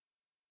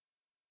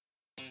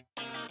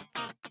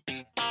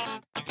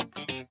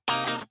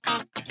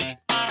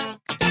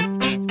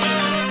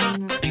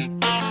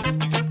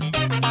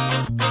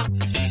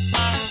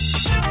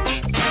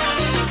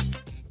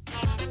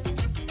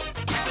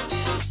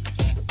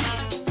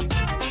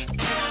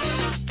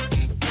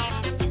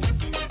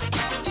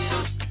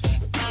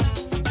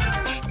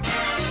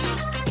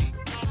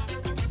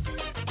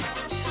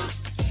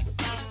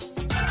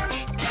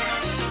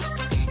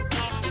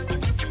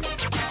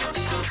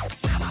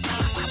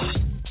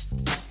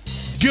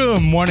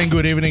Good morning,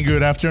 good evening,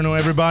 good afternoon,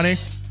 everybody.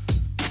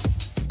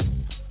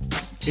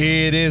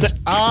 It is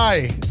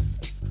I,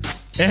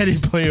 Eddie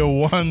Player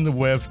One,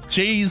 with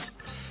Chase,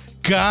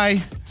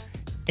 Guy,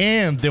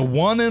 and the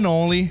one and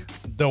only,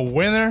 the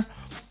winner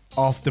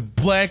of the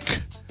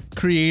Black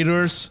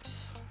Creators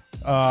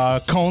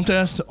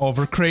contest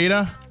over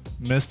Creta,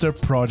 Mr.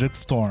 Project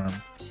Storm,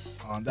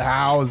 on the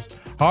house.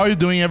 How are you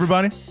doing,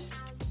 everybody?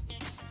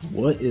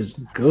 What is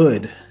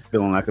good?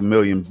 Feeling like $1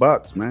 million,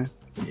 man.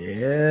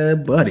 Yeah,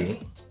 buddy.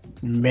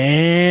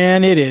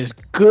 Man, it is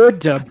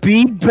good to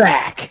be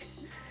back.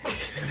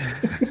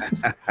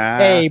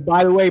 Hey,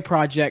 by the way,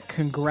 Project,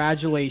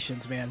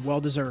 congratulations, man. Well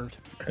deserved.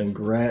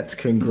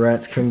 Congrats.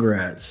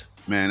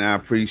 Man, I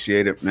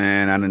appreciate it,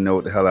 man. I didn't know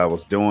what the hell I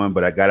was doing,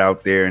 but I got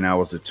out there and I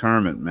was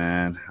determined,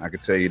 man. I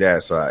could tell you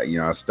that. So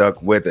I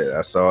stuck with it.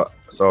 I saw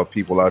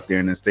people out there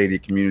in the Stadia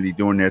community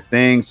doing their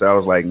thing. So I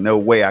was like, no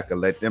way I could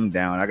let them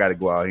down. I got to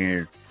go out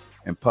here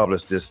and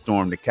publish this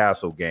Storm the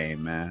Castle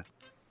game, man.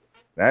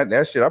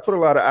 That shit, I put a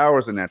lot of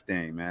hours in that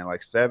thing, man.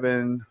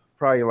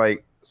 Probably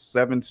like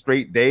 7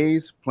 straight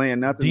days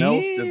playing nothing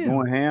else, just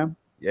going ham.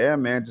 Yeah,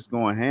 man, just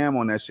going ham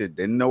on that shit.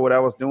 Didn't know what I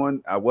was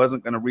doing. I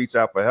wasn't going to reach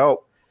out for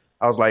help.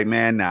 I was like,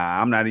 man, nah,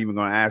 I'm not even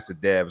going to ask the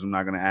devs. I'm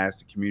not going to ask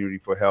the community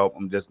for help.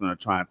 I'm just going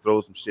to try and throw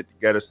some shit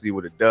together, see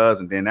what it does.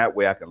 And then that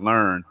way I can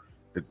learn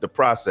the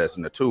process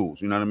and the tools.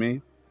 You know what I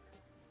mean?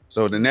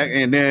 So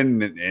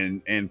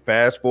and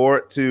fast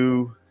forward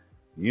to,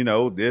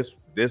 this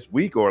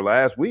week or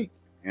last week.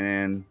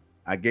 And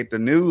I get the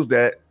news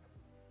that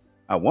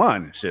I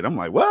won and shit. I'm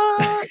like,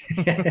 what?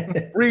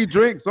 Free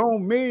drinks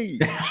on me.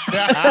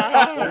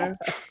 I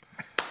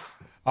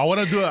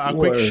want to do a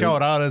quick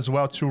shout out as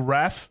well to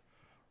Raf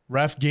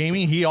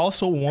Gaming. He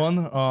also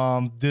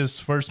won this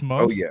first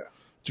month. Oh, yeah.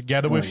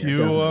 Together with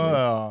you,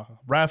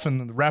 Raf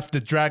and Raf the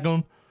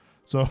Dragon.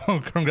 So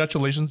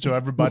congratulations to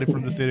everybody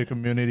from the Stadia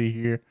community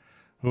here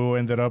who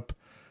ended up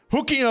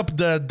hooking up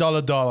the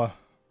dollar.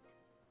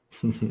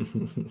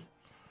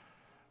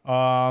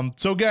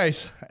 So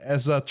guys,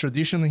 as a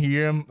tradition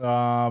here,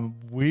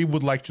 we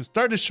would like to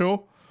start the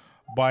show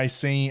by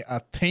saying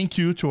a thank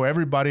you to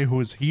everybody who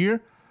is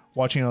here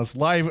watching us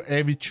live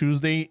every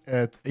Tuesday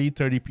at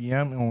 8:30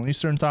 p.m. on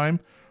Eastern Time,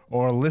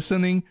 or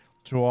listening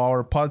to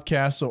our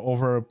podcast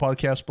over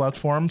podcast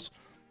platforms.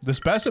 This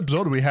past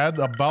episode, we had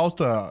about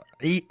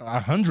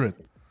 100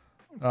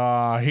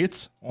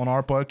 hits on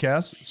our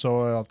podcast,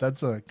 so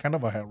that's a kind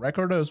of a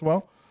record as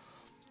well.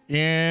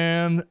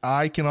 And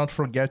I cannot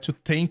forget to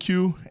thank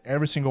you,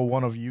 every single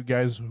one of you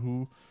guys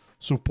who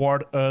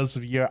support us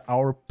via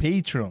our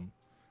Patreon.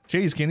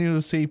 Chase, can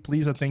you say,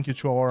 please, a thank you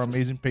to our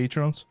amazing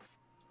patrons?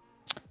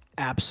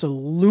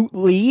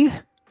 Absolutely.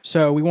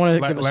 So we want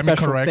to give a special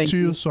thank you. Let me correct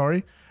you.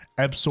 Sorry.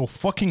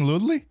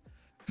 Absolutely.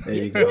 There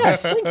you go.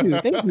 Yes, thank you,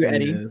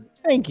 Eddie.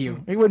 Thank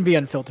you. It wouldn't be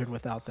unfiltered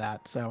without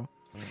that. So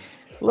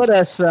let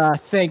us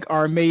thank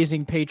our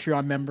amazing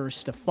Patreon members,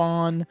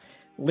 Stefan,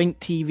 Link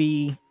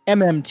TV,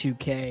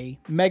 MM2K,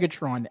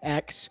 Megatron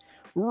X,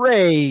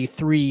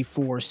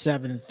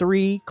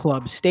 Ray3473,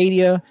 Club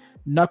Stadia,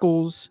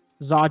 Knuckles,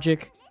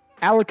 Zogic,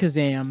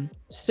 Alakazam,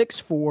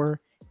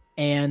 64,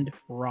 and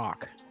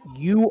Rock.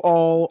 You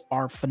all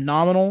are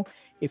phenomenal.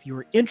 If you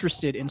are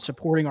interested in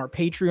supporting our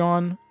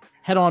Patreon,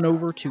 head on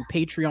over to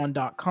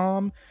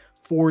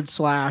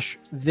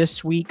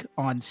patreon.com/this week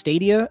on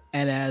Stadia.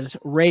 And as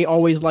Ray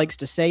always likes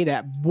to say,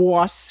 that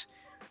boss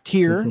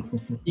tier,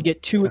 you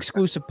get 2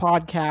 exclusive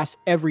podcasts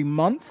every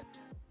month.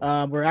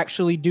 We're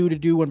actually due to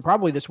do one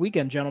probably this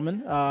weekend,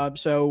 gentlemen.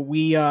 So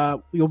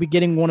you'll be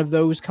getting one of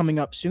those coming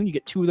up soon. You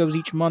get 2 of those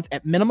each month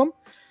at minimum.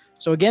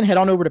 So again, head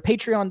on over to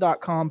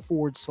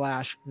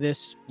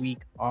patreon.com/this week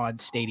on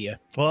Stadia.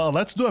 Well,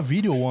 let's do a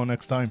video one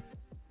next time.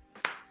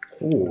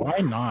 Ooh, why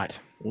not?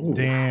 Ooh.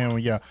 Damn,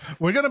 yeah.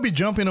 We're going to be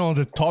jumping on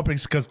the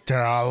topics because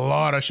there are a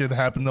lot of shit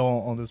happened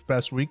on this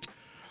past week.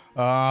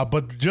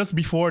 But just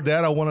before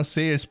that, I want to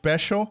say a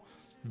special,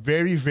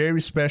 very,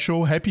 very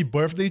special happy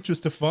birthday to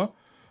Stefan.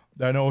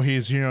 I know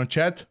he's here on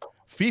chat.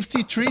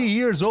 53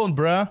 years old,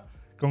 bruh.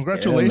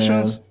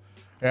 Congratulations.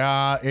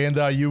 Yeah, and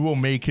you will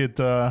make it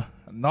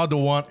another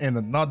one and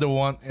another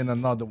one and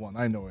another one.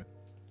 I know it.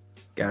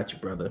 Got you,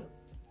 brother.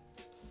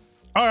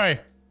 All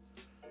right.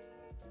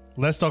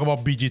 Let's talk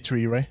about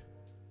BG3, right?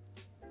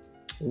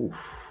 Ooh,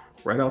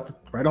 right off the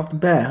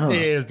bat, huh?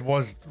 It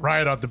was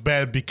right off the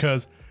bat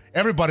because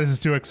everybody's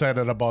still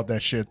excited about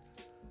that shit.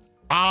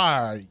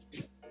 I,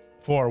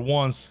 for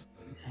once,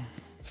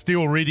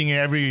 still reading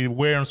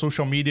everywhere on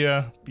social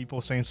media,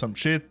 people saying some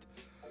shit.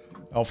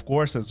 Of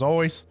course, as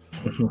always.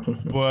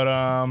 But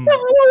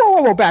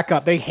whoa, back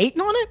up. They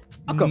hating on it?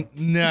 Fuck 'em.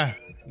 Nah.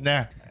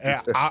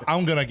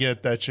 I'm gonna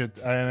get that shit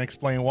and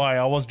explain why.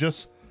 I was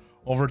just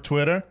over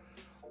Twitter.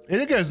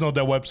 And you guys know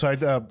that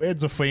website.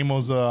 It's a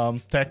famous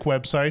tech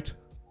website.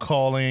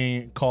 Call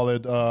it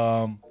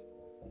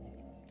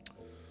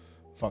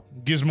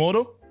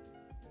Gizmodo.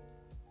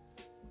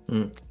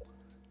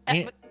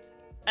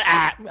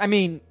 I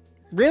mean,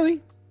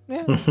 really?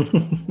 Yeah.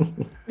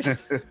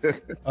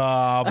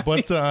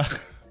 But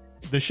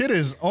the shit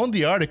is on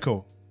the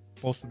article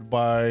posted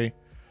by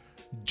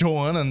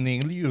Joanna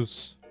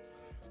Nelius.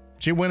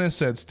 She went and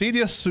said,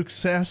 Stadia's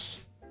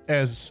success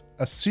as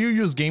a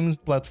serious gaming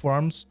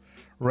platforms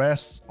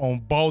rests on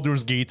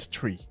Baldur's Gate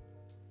 3.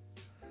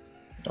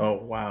 Oh,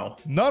 wow.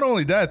 Not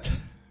only that,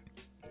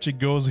 she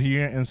goes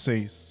here and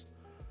says,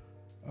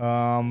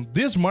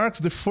 this marks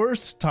the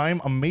first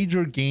time a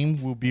major game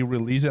will be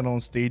released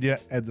on Stadia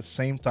at the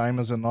same time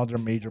as another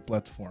major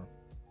platform.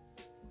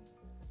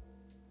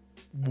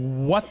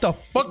 What the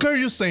fuck are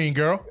you saying,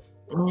 girl?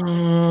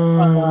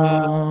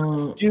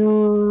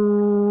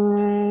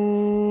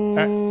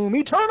 Doom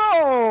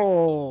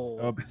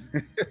Eternal!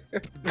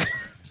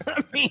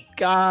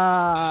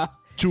 Mika!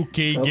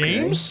 2K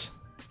games?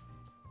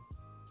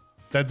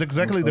 That's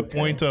exactly the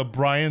point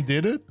Brian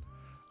did it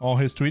on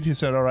his tweet. He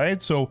said, all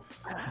right, so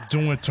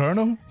Doom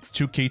Eternal,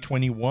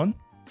 2K21,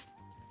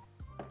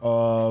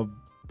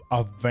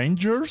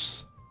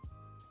 Avengers.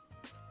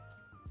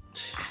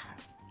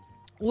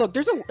 Look,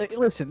 there's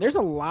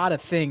a lot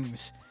of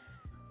things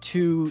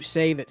to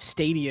say that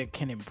Stadia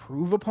can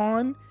improve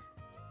upon,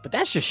 but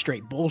that's just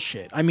straight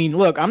bullshit. I mean,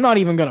 look, I'm not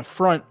even gonna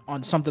front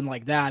on something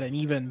like that and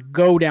even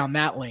go down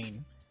that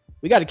lane.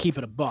 We got to keep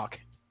it a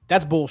buck.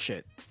 That's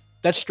bullshit.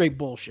 That's straight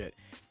bullshit.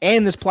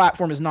 And this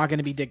platform is not going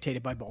to be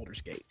dictated by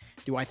Baldur's Gate.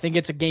 Do I think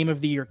it's a Game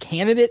of the Year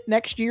candidate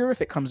next year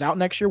if it comes out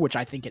next year, which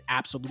I think it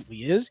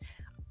absolutely is?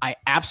 I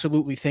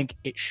absolutely think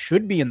it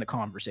should be in the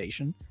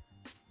conversation.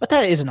 But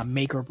that isn't a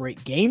make or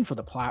break game for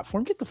the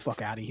platform. Get the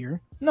fuck out of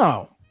here.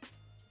 No.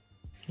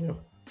 Yeah.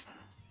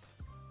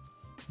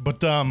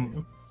 But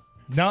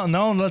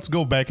now let's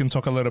go back and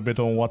talk a little bit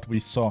on what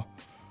we saw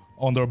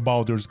under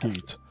Baldur's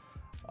Gate.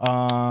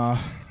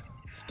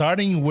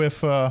 Starting with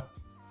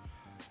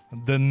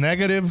the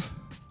negative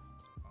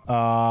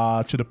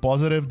to the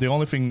positive. The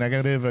only thing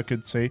negative I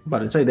could say. About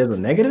to say there's a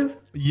negative?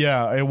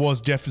 Yeah, it was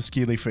Jeff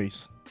Skeely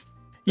face.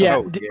 Yeah.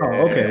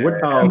 Okay.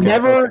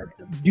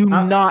 Do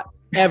not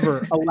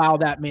ever allow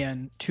that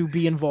man to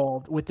be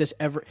involved with this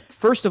ever.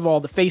 First of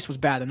all, the face was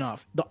bad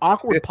enough. The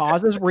awkward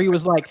pauses where he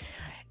was like,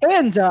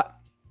 and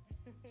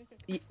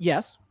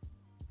yes,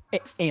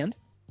 and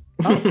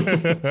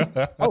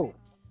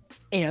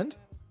and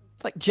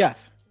it's like,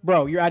 Jeff,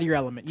 bro, you're out of your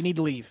element. You need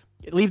to leave.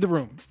 Leave the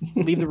room.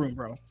 Leave the room,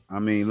 bro. I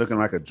mean, looking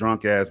like a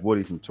drunk ass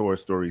Woody from Toy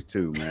Story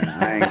 2,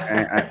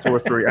 man. Toy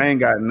Story. I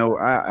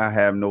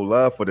have no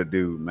love for the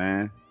dude,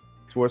 man.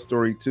 Toy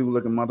Story 2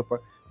 looking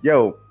motherfucker.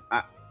 Yo,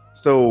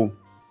 so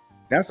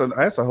that's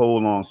a whole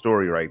long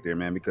story right there,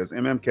 man. Because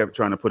kept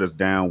trying to put us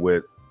down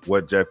with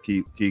what Jeff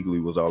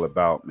Keighley was all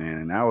about, man.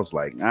 And I was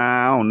like,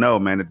 I don't know,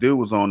 man. The dude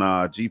was on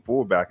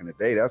G4 back in the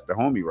day. That's the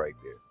homie right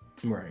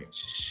there. Right.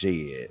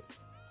 Shit.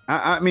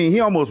 I mean,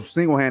 he almost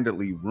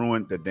single-handedly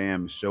ruined the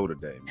damn show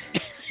today,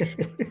 man.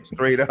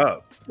 Straight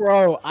up,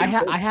 bro. I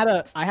had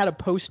a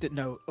Post-it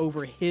note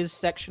over his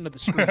section of the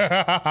screen.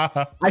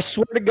 I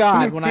swear to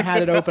God, when I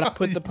had it open, I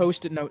put the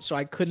Post-it note so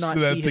I could not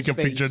see his face. Take a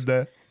picture of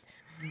that.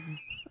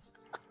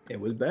 It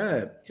was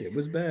bad.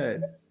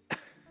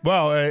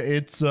 Well,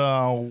 it's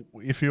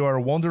if you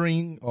are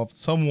wondering of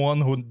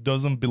someone who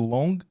doesn't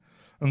belong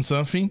on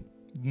something,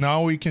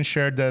 now we can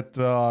share that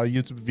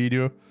YouTube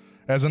video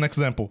as an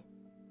example.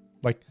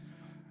 Like,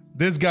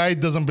 this guy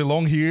doesn't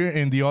belong here,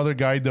 and the other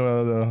guy,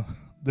 the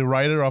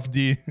writer of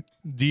the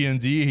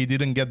D&D, he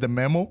didn't get the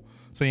memo,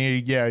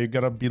 saying, yeah, you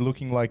gotta be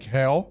looking like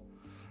hell.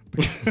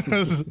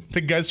 Because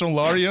the guys from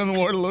Lorien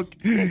were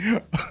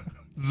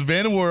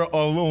Sven were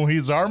all on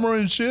his armor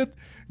and shit.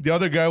 The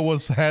other guy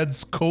had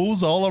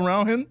skulls all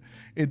around him.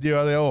 And the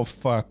other, oh,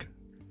 fuck.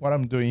 What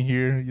I'm doing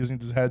here, using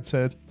this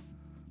headset.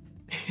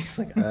 He's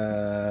like,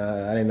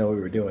 I didn't know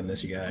we were doing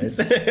this, you guys.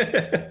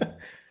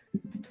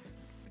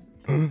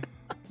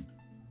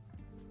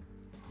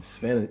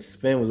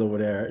 Sven was over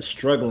there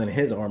struggling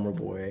his armor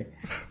boy.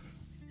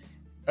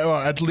 Well,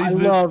 at least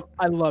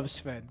I love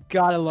Sven.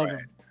 God, I love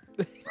him.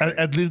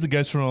 At least the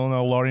guys from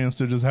Lorien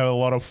still just have a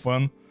lot of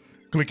fun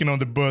clicking on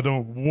the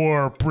button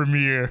World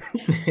Premiere.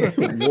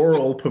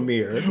 World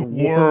Premiere.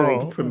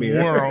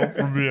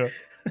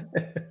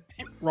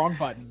 Wrong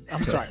button.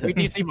 I'm sorry. We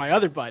need to see my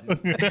other button.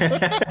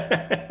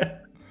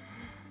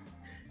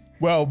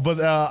 Well, but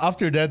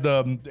after that,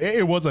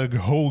 it was a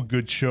whole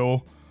good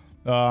show.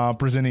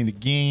 Presenting the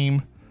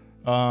game.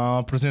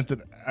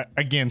 Presented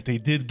again. They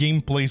did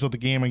gameplays of the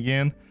game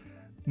again.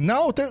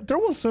 Now there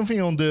was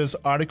something on this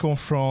article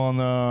from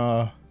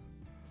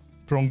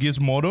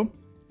Gizmodo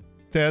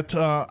that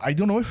I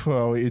don't know if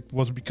it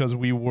was because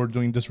we were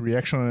doing this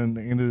reaction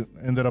and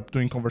ended up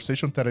doing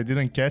conversation that I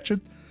didn't catch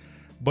it.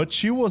 But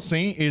she was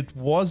saying it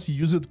was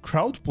used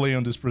crowd play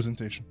on this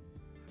presentation.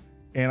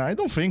 And I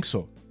don't think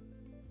so.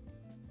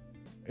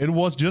 It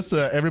was just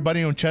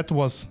everybody on chat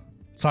was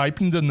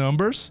typing the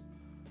numbers,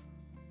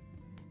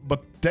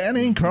 but that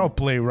ain't crowd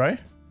play, right?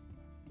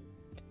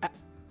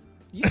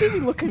 You see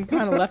me looking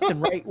kind of left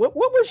and right. What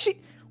was she?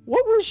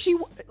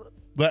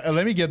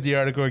 Let me get the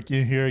article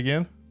here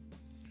again.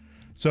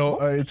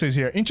 So it says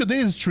here, in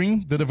today's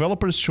stream, the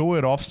developers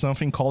showed off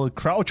something called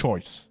crowd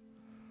choice.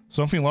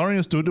 Something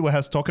Larian Studio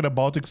has talked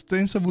about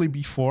extensively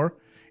before,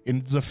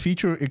 and it's a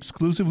feature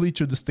exclusively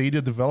to the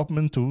Stadia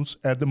development tools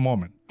at the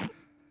moment.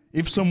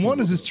 If someone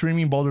is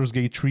streaming Baldur's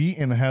Gate 3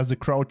 and has the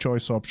crowd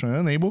choice option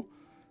enabled,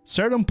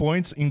 certain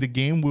points in the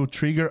game will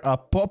trigger a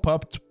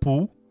pop-up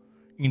poll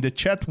in the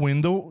chat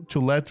window to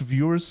let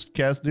viewers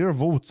cast their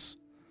votes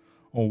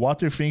on what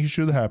they think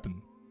should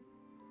happen.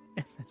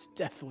 That's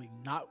definitely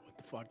not what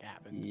the fuck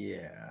happened.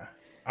 Yeah.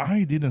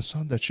 I didn't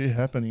saw that shit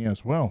happening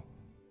as well.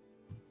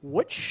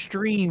 What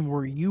stream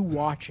were you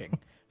watching?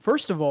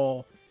 First of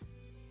all,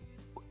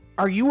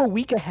 are you a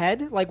week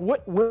ahead? Like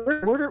what? What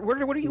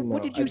are you?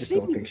 What did you see? I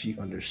don't think she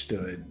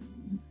understood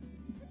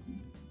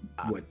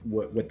what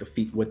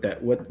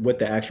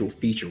the actual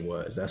feature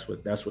was. That's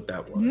what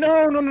that was.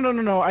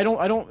 No. I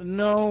don't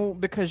know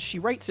because she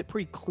writes it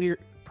pretty clear.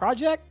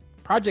 Project,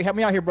 help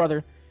me out here,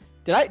 brother.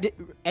 Did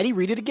Eddie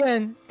read it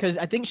again? Because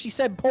I think she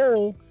said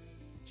poll.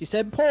 She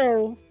said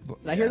poll. Did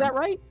I hear that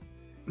right?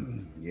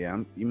 Yeah,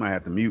 you might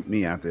have to mute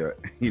me out there.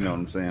 You know what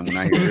I'm saying? When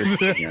I hear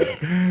this,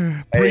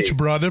 yeah. Preach,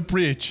 brother,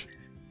 preach.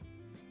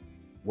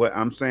 What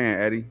I'm saying,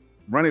 Eddie,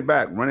 run it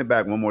back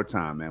one more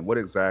time, man. What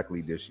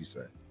exactly did she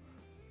say?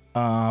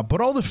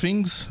 But all the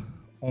things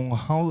on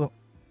how...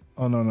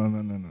 Oh,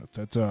 no.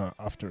 That's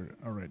after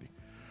already.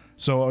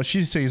 So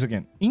she says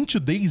again, in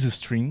today's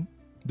stream,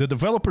 the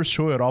developers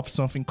showed off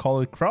something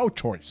called crowd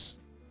choice.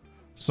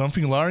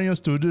 Something Larian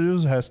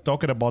Studios has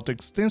talked about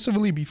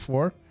extensively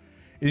before,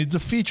 and it's a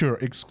feature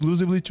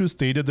exclusively to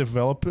Stadia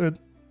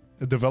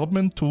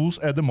development tools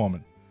at the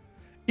moment.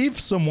 If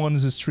someone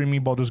is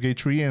streaming Baldur's Gate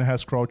 3 and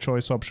has crowd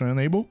choice option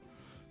enabled,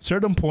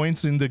 certain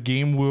points in the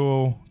game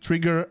will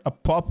trigger a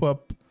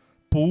pop-up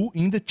poll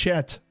in the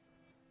chat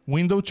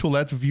window to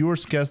let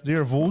viewers cast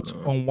their votes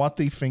on what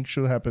they think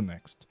should happen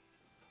next.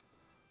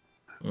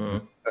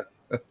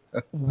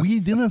 We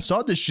didn't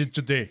saw this shit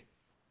today.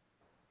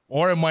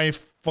 Or am I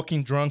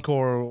fucking drunk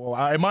or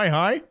am I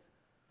high?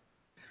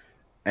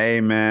 Hey,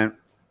 man.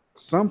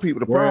 Some people,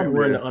 the problem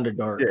we're in is... the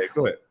Underdark. Yeah,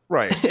 go ahead.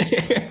 Right.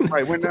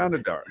 Right, we're in the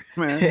Underdark,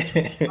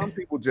 man. Some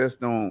people just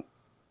don't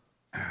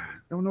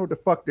know what the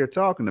fuck they're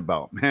talking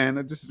about, man.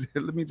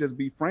 Let me just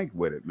be frank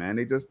with it, man.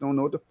 They just don't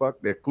know what the fuck.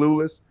 They're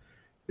clueless.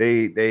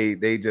 They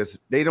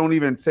don't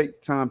even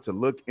take time to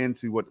look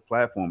into what the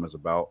platform is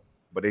about,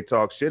 but they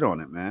talk shit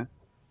on it, man.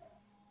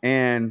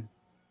 And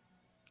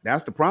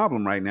that's the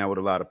problem right now with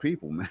a lot of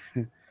people,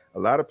 man. A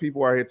lot of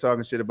people are here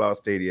talking shit about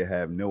Stadia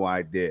have no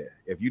idea.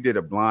 If you did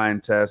a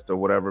blind test or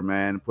whatever,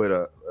 man, put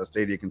a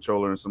Stadia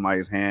controller in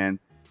somebody's hand,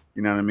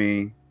 you know what I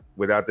mean,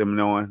 without them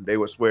knowing, they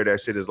would swear that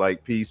shit is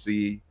like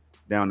PC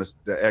down the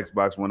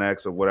Xbox One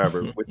X or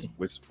whatever,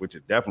 which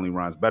it definitely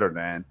runs better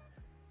than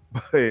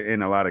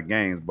in a lot of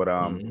games. But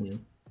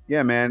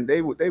yeah, man,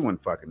 they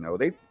wouldn't fucking know.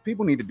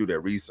 People need to do their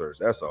research.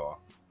 That's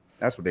all.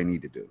 That's what they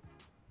need to do.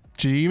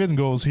 She even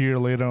goes here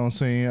later on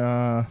saying,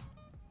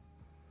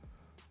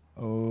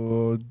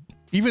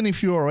 even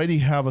if you already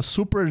have a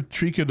super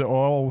tricked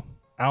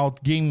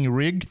all-out gaming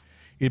rig,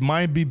 it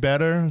might be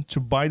better to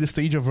buy the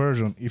Stadia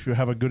version if you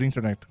have a good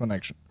internet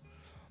connection.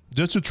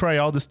 Just to try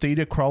out the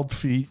Stadia crowd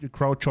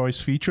choice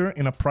feature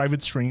in a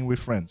private stream with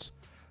friends.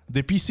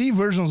 The PC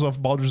versions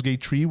of Baldur's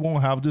Gate 3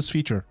 won't have this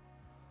feature,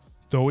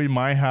 though it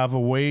might have a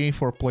way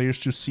for players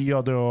to see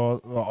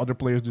other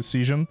players'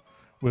 decision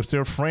with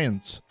their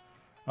friends,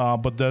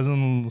 but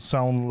doesn't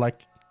sound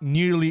like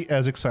nearly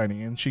as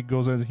exciting. And she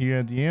goes in here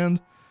at the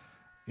end,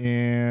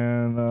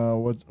 and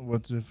what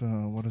is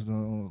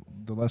the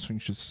last thing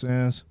she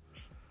says?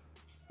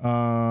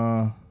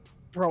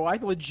 Bro, I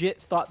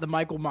legit thought the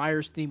Michael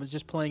Myers theme was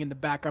just playing in the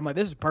background. I'm like,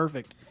 this is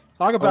perfect.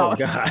 Talk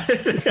about... Oh, God.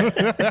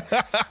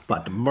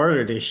 About to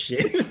murder this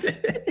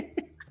shit.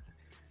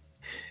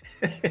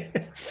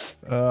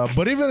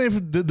 But even if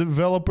the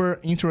developer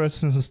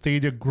interest in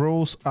Stadia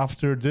grows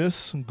after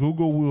this,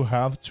 Google will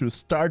have to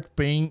start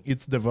paying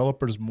its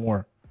developers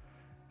more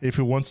if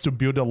it wants to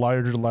build a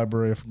larger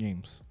library of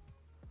games.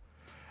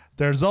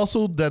 There's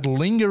also that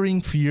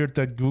lingering fear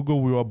that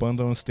Google will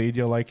abandon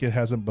Stadia like it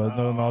has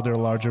abandoned other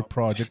larger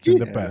projects in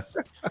the past.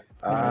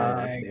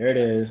 There it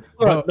is.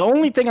 Look, the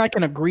only thing I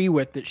can agree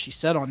with that she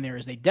said on there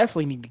is they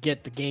definitely need to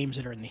get the games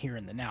that are in the here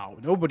and the now.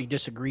 Nobody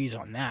disagrees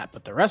on that,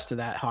 but the rest of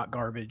that hot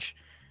garbage,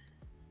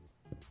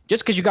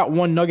 just because you got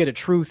one nugget of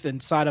truth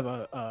inside of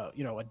a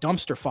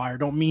dumpster fire,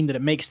 don't mean that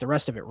it makes the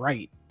rest of it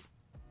right.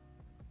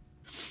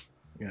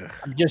 Yeah.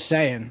 I'm just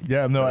saying.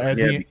 Yeah, no.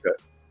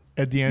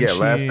 At the end,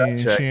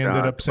 she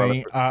ended up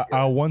saying,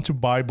 "I want to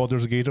buy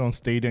Baldur's Gate on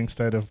Stadia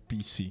instead of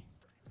PC."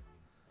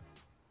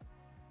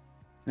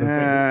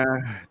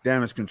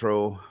 Damage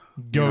control.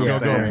 Go,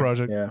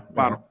 project. Yeah.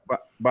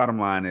 Bottom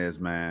line is,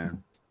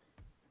 man,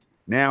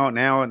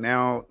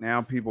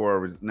 Now people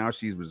are now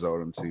she's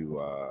resorting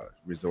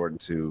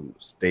to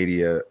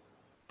Stadia,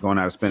 going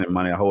out and spending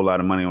money, a whole lot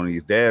of money on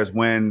these devs.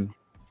 When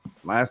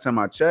last time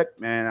I checked,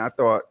 man, I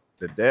thought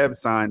the devs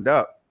signed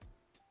up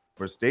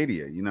for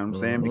Stadia. You know what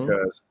I'm saying?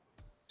 Because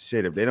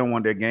shit, if they don't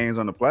want their games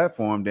on the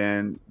platform,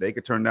 then they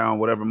could turn down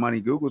whatever money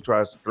Google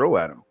tries to throw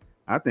at them.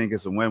 I think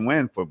it's a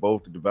win-win for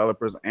both the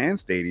developers and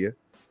Stadia,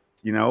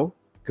 you know,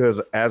 because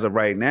as of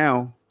right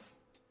now,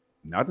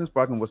 nothing's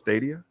fucking with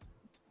Stadia,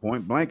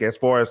 point blank, as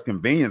far as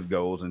convenience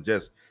goes, and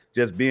just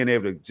being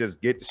able to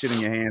just get the shit in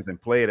your hands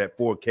and play it at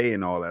 4K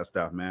and all that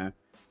stuff, man.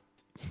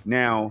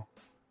 Now,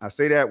 I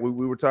say that we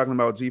were talking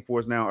about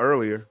GeForce now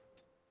earlier,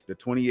 the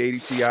 2080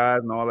 Ti's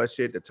and all that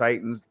shit, the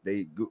Titans,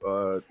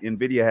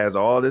 NVIDIA has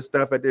all this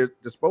stuff at their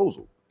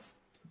disposal.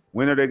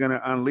 When are they going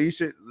to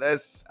unleash it?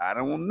 I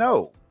don't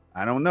know.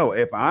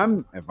 If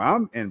I'm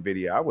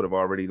NVIDIA, I would have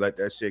already let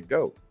that shit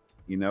go,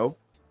 you know?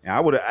 And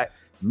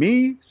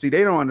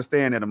they don't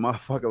understand that a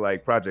motherfucker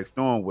like Project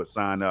Storm would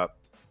sign up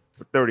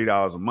for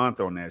 $30 a month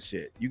on that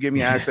shit. You give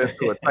me access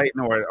to a Titan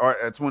or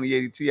a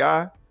 2080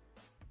 Ti.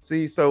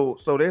 See, so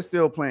they're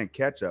still playing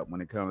catch up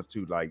when it comes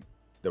to like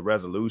the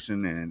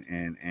resolution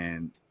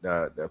and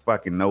the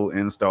fucking no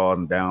installs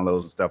and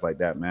downloads and stuff like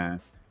that, man.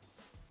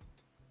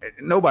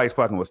 Nobody's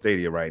fucking with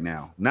Stadia right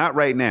now. Not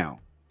right now.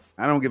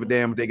 I don't give a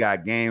damn if they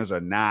got games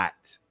or not.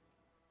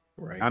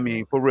 Right. I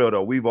mean, for real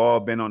though, we've all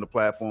been on the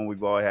platform.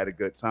 We've all had a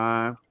good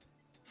time.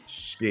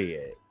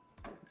 Shit.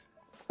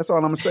 That's all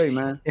I'm gonna say,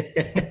 man.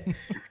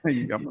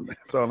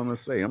 That's all I'm gonna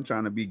say. I'm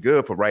trying to be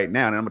good for right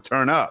now, and I'm gonna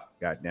turn up.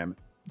 God damn it.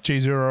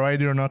 Chase, you're all right.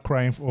 You're not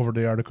crying over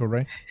the article,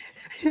 right?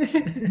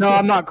 No,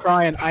 I'm not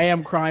crying. I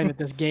am crying that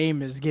this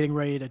game is getting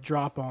ready to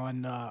drop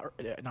on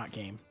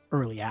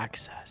early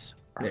access.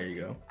 There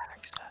you go.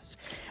 Access.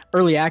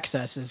 Early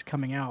access is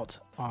coming out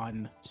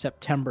on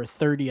September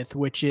 30th,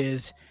 which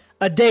is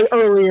a day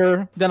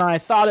earlier than I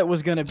thought it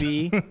was going to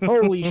be.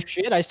 Holy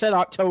shit! I said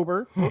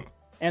October,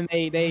 and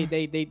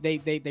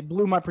they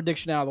blew my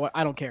prediction out of the way.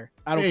 I don't care.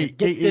 I don't care.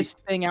 Get this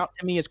thing out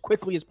to me as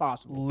quickly as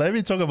possible. Let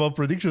me talk about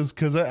predictions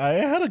because I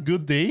had a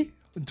good day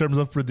in terms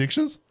of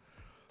predictions.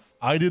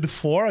 I did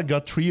 4. I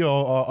got 3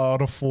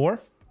 out of 4.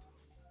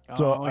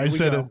 So I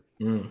said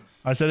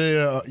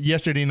it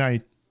yesterday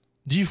night.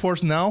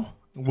 GeForce Now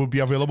will be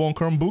available on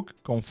Chromebook.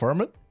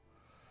 Confirm it.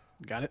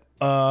 Got it.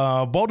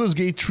 Baldur's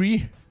Gate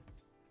 3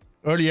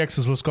 early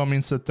access was coming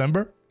in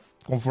September.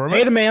 Confirm it.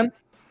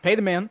 Pay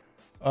the man.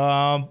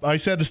 I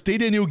said the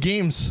Stadia new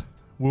games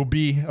will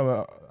be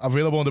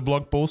available on the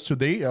blog post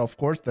today. Of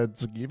course,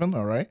 that's a given.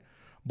 All right.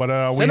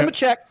 But send them a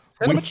check.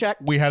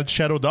 We had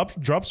shadow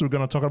drops. We're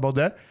going to talk about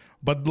that.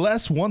 But the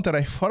last one that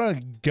I thought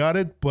I got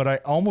it, but I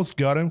almost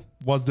got it,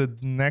 was the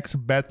next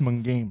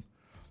Batman game.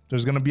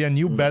 There's going to be a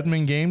new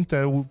Batman game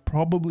that will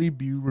probably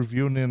be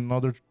reviewed in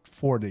another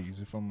 4 days,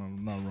 if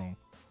I'm not wrong.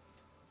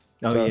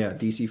 Oh, yeah.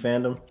 DC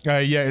Fandom? Yeah,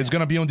 it's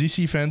going to be on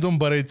DC Fandom,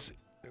 but it's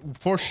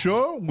for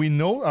sure. We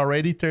know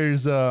already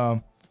there's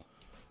what's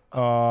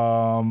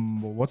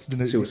the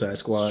name?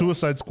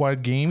 Suicide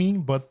Squad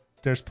gaming, but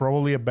there's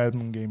probably a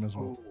Batman game as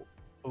well.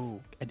 Oh,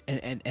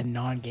 and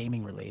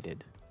non-gaming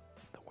related.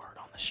 The word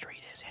on the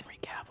street is Henry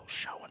Cavill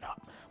showing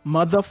up.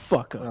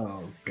 Motherfucker.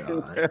 Oh,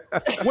 God.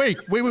 Wait.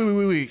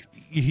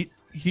 He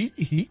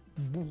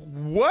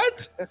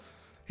what?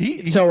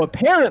 So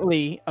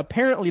apparently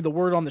the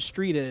word on the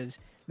street is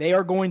they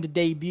are going to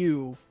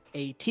debut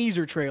a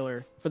teaser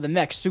trailer for the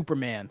next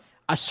Superman.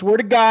 I swear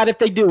to God, if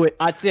they do it,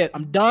 that's it.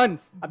 I'm done,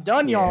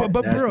 y'all.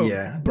 But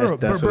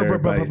that's what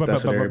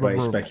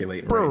everybody's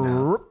speculating right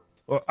now.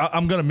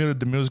 I'm gonna mute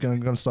the music and I'm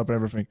gonna stop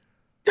everything.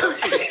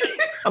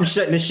 I'm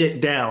shutting this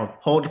shit down.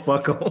 Hold the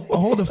fuck up.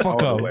 Hold the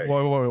fuck up.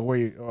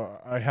 Wait.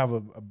 I have a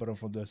button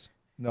for this.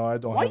 No, I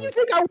don't. Why do you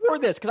think I wore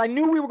this? Because I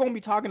knew we were going to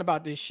be talking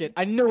about this shit.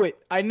 I knew it.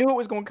 I knew it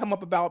was going to come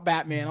up about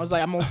Batman. I was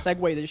like, I'm going to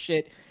segue this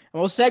shit. I'm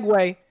going to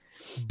segue.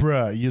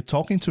 Bruh, you're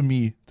talking to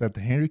me that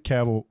Henry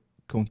Cavill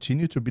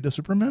continue to be the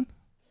Superman?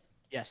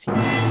 Yes.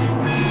 Right?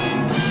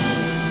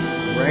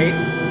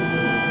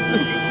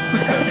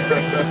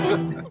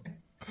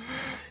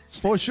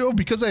 For sure,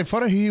 because I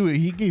thought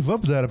he gave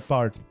up that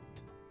part.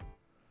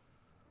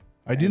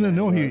 I didn't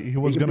know he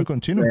was going to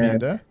continue being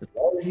there. As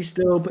long as he's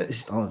still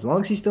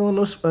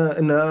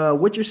in the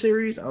Witcher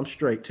series, I'm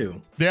straight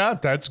too. Yeah,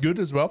 that's good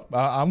as well.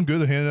 I'm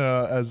good here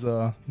as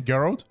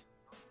Geralt.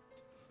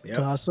 Yep.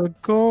 Toss a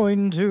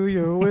coin to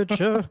your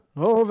Witcher,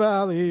 oh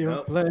valley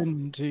of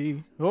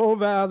plenty, oh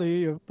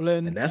valley of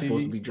plenty. And that's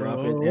supposed to be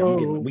dropping. Yeah,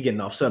 we getting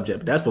off subject,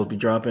 but that's supposed to be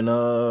dropping.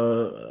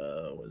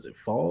 Was it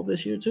fall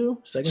this year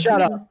too?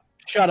 Shut up!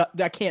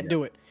 I can't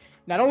do it.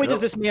 Not only does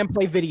this man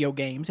play video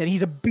games, and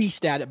he's a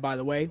beast at it, by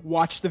the way.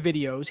 Watch the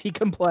videos. He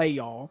can play,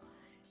 y'all.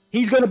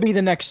 He's going to be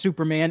the next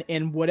Superman,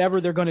 and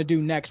whatever they're going to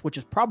do next, which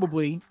is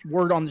probably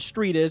word on the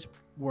street is,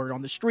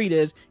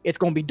 it's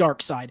going to be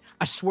Darkseid.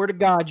 I swear to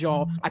God,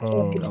 y'all, I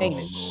can't contain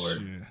it.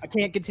 Lord. I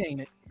can't contain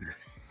it.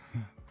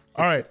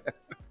 All right.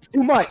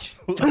 Too much.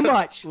 Too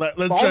much.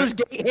 Let's Baldur's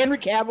Gate, Henry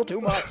Cavill,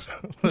 too much.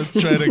 Let's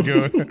try to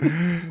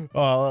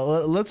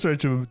go. Let's try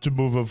to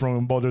move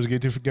from Baldur's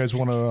Gate. If you guys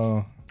want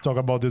to talk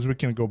about this, we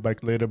can go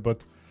back later.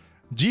 But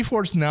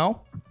GeForce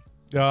Now.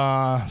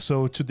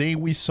 So today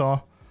we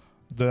saw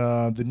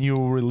the new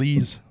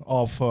release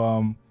of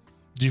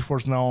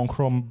GeForce Now on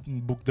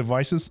Chromebook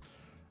devices.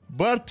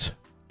 But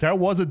there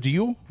was a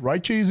deal,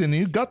 right, Chase? And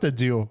you got the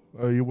deal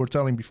you were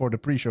telling before the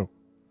pre-show.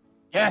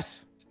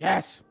 Yes.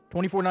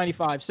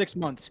 $24.95, 6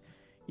 months.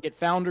 You get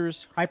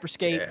Founders,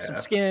 Hyperscape, some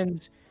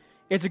skins.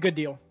 It's a good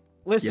deal.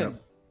 Listen.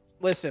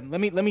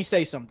 Let me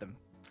say something.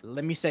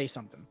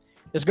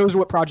 This goes to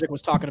what Project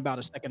was talking about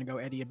a second ago,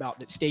 Eddie, about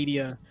that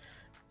Stadia,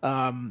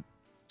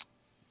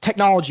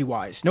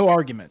 technology-wise, no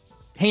argument.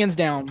 Hands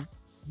down,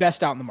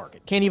 best out in the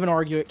market. Can't even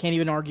argue it. Can't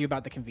even argue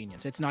about the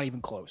convenience. It's not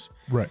even close.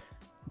 Right.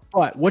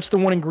 But what's the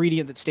one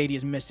ingredient that Stadia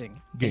is missing?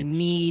 They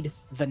need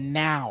the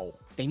now.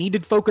 They need to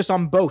focus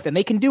on both, and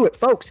they can do it,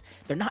 folks.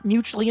 They're not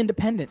mutually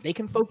independent. They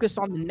can focus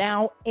on the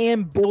now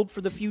and build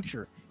for the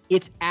future.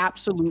 It's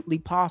absolutely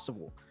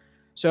possible.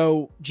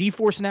 So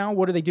GeForce Now,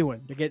 what are they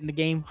doing? They're getting the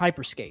game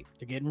Hyperscape.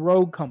 They're getting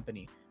Rogue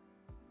Company.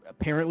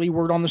 Apparently,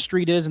 word on the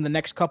street is in the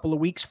next couple of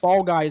weeks,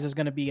 Fall Guys is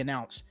going to be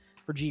announced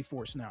for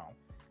GeForce Now.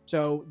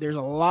 So there's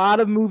a lot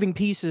of moving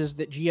pieces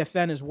that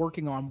GFN is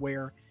working on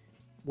where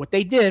what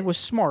they did was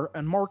smart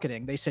on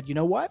marketing. They said, you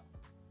know what?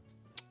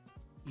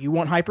 You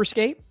want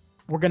Hyperscape?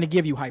 We're going to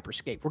give you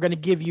Hyperscape. We're going to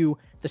give you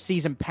the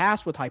season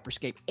pass with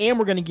Hyperscape, and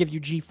we're going to give you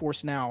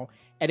GeForce Now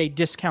at a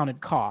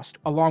discounted cost,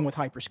 along with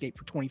Hyperscape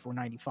for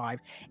 $24.95.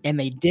 And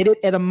they did it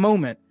at a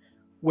moment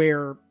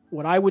where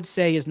what I would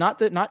say is not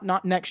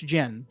next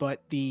gen,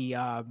 but the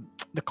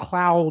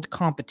cloud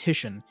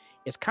competition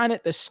is kind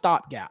of the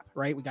stopgap,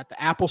 right? We got the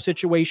Apple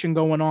situation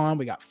going on.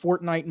 We got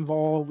Fortnite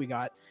involved. We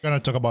got gonna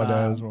talk about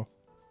that as well.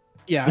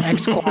 Yeah,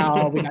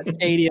 xCloud, we got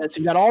Stadia. So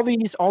you got all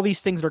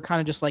these things that are kind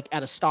of just like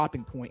at a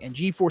stopping point. And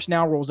GeForce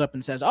Now rolls up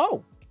and says,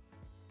 oh,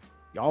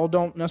 y'all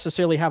don't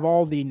necessarily have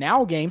all the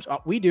Now games.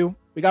 Oh, we do.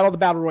 We got all the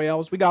Battle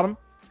Royales. We got them.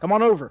 Come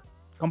on over.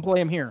 Come play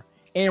them here.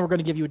 And we're going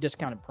to give you a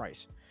discounted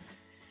price.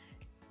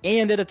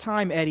 And at a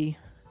time, Eddie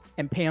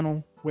and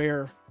panel,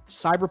 where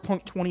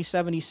Cyberpunk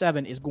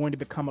 2077 is going to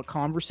become a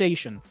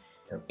conversation.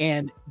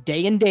 And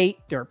day and date,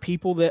 there are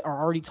people that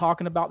are already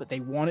talking about that they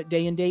want it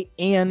day and date,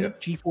 and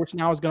GeForce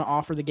Now is going to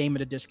offer the game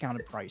at a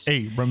discounted price.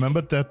 Hey,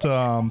 remember that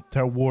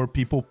there were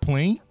people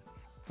playing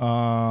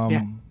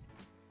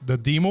the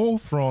demo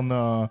from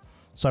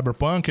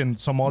Cyberpunk and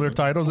some other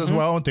titles as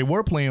well. They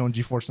were playing on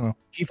GeForce Now.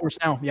 GeForce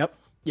Now,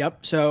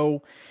 yep.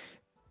 So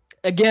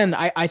again,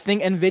 I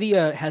think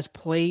NVIDIA has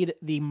played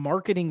the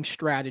marketing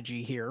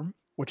strategy here,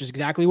 which is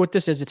exactly what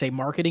this is. It's a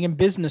marketing and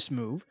business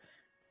move.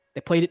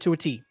 They played it to a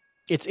T.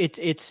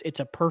 It's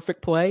a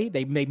perfect play.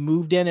 They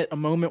moved in at a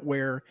moment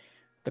where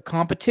the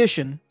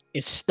competition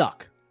is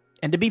stuck.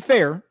 And to be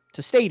fair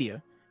to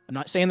Stadia, I'm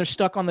not saying they're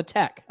stuck on the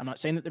tech. I'm not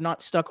saying that they're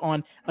not stuck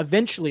on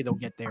eventually they'll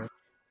get there.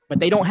 But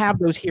they don't have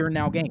those here and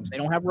now games. They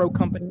don't have Rogue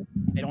Company.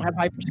 They don't have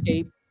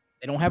Hyperscape.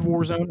 They don't have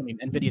Warzone. I mean,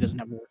 NVIDIA doesn't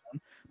have Warzone.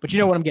 But you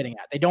know what I'm getting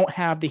at. They don't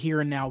have the here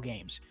and now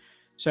games.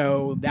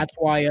 So that's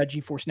why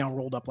GeForce Now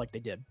rolled up like they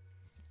did.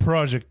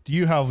 Project,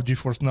 you have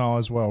GeForce Now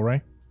as well,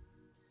 right?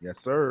 Yes,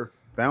 sir.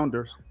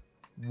 Founders.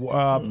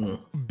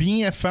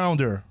 Being a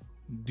founder,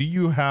 do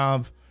you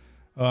have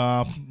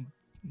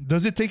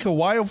does it take a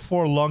while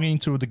for logging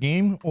into the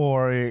game,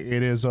 or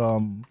it is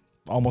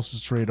almost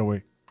straight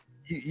away?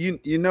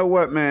 You know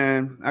what,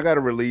 man? I got to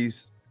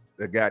release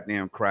the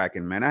goddamn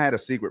Kraken, man. I had a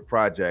secret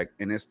project,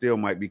 and it still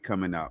might be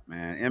coming up,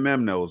 man.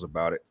 MM knows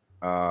about it.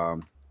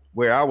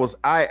 Where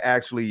I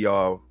actually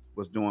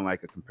was doing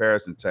like a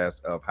comparison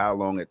test of how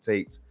long it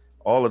takes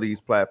all of these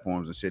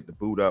platforms and shit to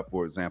boot up,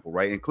 for example,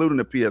 right? Including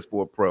the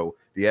PS4 Pro,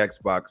 the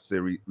Xbox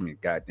Series,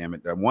 God damn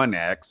it, the One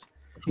X.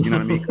 You know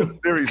what I mean? Because the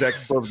Series X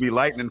is supposed to be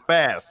lightning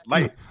fast,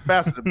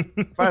 faster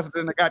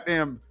than the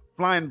goddamn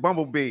flying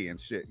bumblebee and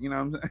shit. You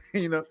know what I'm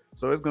saying?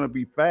 So it's gonna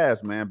be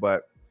fast, man.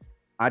 But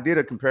I did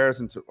a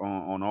comparison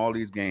on all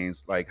these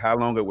games, like how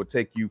long it would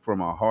take you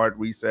from a hard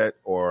reset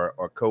or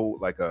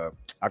cold, like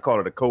I call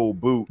it a cold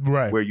boot,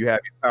 right, where you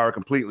have your power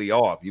completely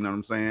off. You know what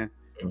I'm saying?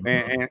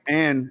 Mm-hmm.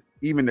 And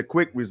even the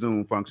quick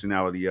resume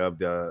functionality of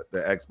the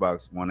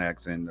Xbox One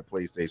X and the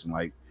PlayStation,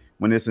 like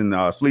when it's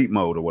in sleep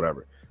mode or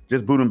whatever,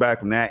 just booting back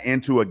from that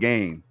into a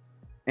game.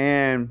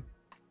 And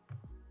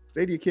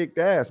Stadia kicked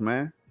ass,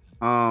 man.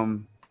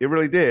 It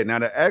really did. Now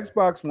the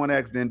Xbox One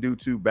X didn't do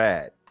too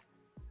bad,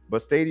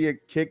 but Stadia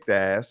kicked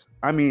ass.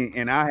 I mean,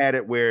 and I had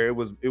it where it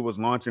was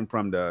launching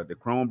from the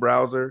Chrome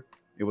browser.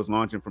 It was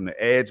launching from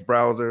the Edge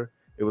browser.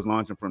 It was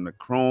launching from the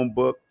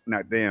Chromebook,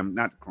 not the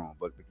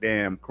Chromebook, the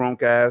damn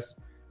Chromecast.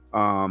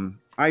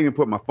 I even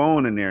put my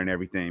phone in there and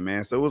everything,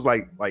 man. So it was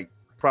like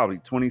probably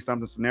 20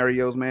 something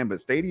scenarios, man. But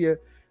Stadia,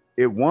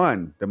 it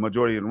won the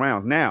majority of the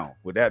rounds. Now,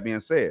 with that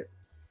being said,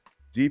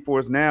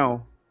 GeForce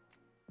Now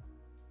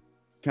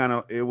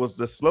it was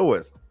the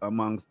slowest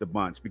amongst the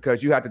bunch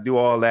because you have to do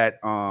all that.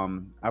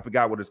 I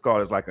forgot what it's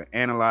called. It's like an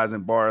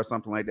analyzing bar or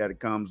something like that. It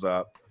comes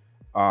up.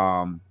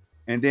 And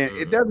And then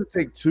it doesn't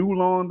take too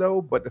long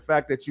though, but the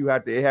fact that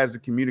it has to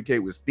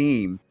communicate with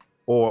Steam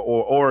or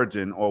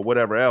Origin or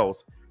whatever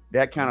else,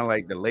 that kind of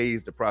like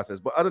delays the process.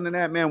 But other than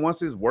that, man,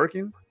 once it's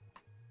working,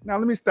 now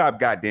let me stop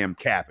goddamn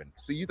capping.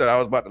 See, you thought I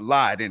was about to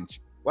lie, didn't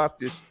you? Watch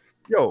this.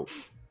 Yo,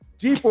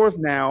 GeForce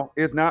Now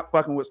is not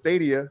fucking with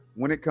Stadia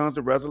when it comes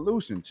to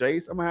resolution.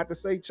 Chase, I'm gonna have to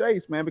say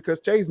Chase, man,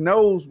 because Chase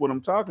knows what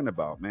I'm talking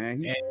about,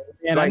 man.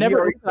 I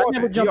never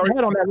jumped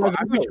ahead on that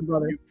resolution,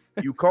 brother.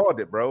 You called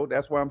it, bro.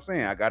 That's what I'm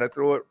saying. I gotta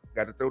throw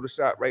the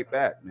shot right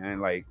back, man.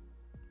 Like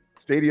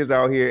Stadia's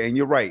out here, and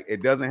you're right.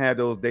 It doesn't have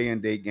those day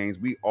and date games.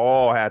 We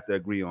all have to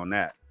agree on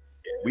that.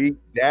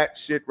 That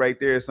shit right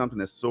there is something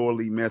that's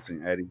sorely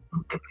missing, Eddie.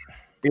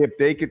 If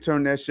they could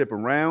turn that ship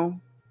around,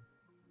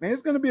 man,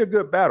 it's gonna be a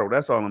good battle.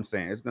 That's all I'm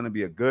saying. It's gonna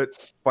be a good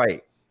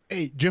fight.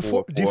 Hey,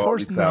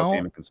 GeForce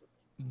Now,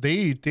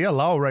 they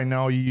allow right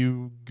now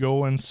you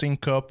go and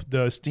sync up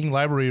the Steam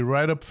library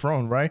right up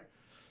front, right?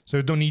 So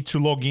you don't need to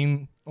log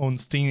in on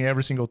Steam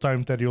every single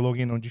time that you log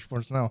in on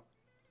GeForce Now.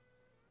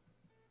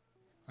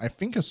 I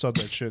think I saw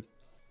that shit.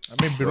 I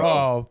mean,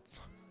 bro.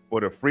 For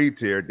the free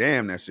tier,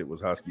 damn, that shit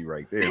was husky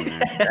right there,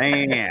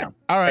 man. Damn.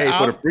 All right. Hey,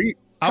 for the free,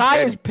 Kai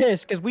is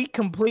pissed because we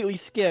completely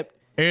skipped.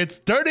 It's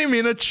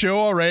 30-minute show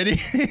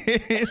already.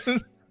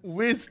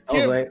 We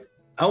skipped.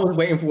 I was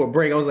waiting for a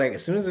break. I was like,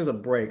 as soon as there's a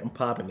break, I'm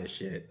popping this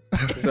shit.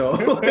 So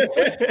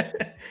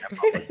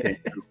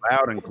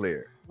loud and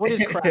clear. What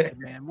is cracking,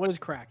 man? What is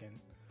cracking?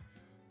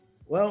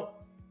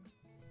 Well,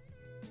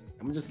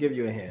 I'm gonna just give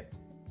you a hint.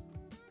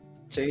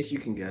 Chase, you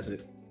can guess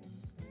it.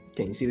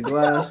 Can you see the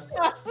glass?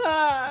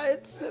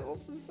 It's civil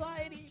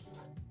society.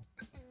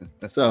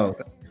 So,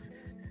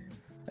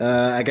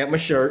 I got my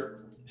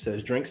shirt. It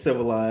says "Drink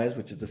Civilized,"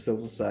 which is a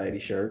civil society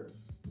shirt.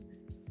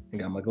 I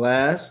got my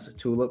glass, a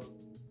tulip,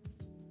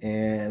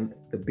 and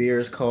the beer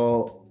is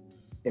called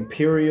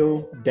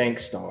Imperial Dank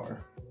Star.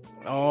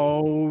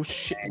 Oh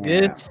shit!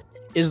 This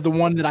is the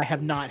one that I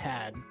have not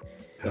had.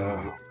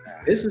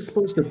 This is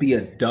supposed to be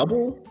a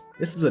double.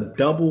 This is a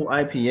double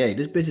IPA.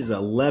 This bitch is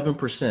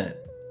 11%.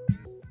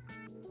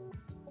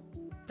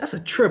 That's a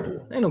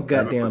triple. Ain't no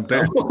goddamn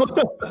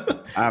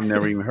double. I've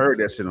never even heard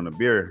that shit on a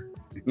beer.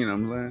 You know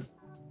what I'm saying?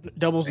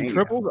 Doubles and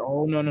triples?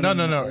 Oh no.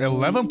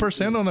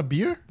 11% on a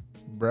beer,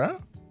 bruh.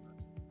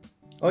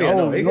 Oh yeah,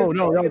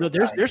 no.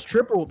 There's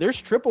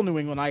triple New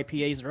England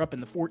IPAs that are up in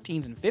the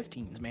 14s and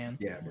 15s, man.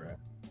 Yeah, bro.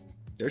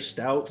 There's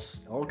stouts,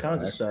 all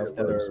kinds of stuff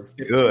that are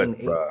 15, good,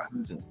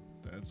 18.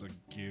 That's a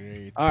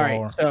great. All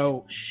right,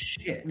 so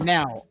shit.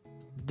 Now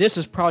this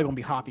is probably gonna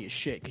be hoppy as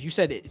shit because you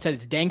said it's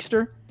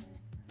Dankster.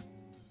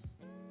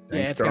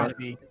 Yeah, it's gotta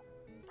be.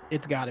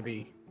 It's gotta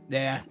be.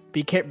 Yeah,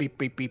 be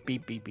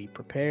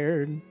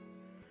prepared.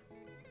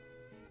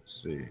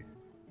 Let's see.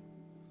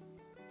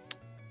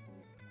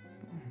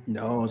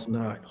 No, it's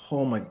not.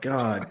 Oh my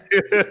god.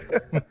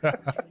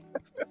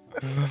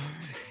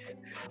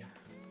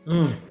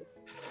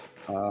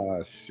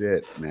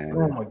 Shit, man.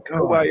 Oh my god.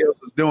 Nobody else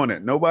is doing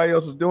it. Nobody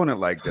else is doing it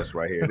like this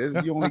right here.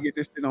 You only get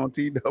this shit on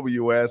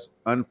TWoS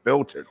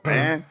Unfiltered,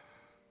 man.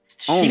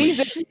 He needs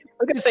to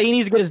get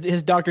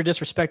his Dr.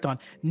 Disrespect on.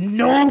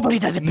 Nobody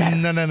does it better.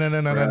 No.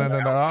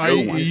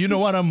 You know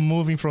what? I'm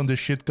moving from this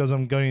shit because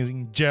I'm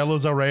getting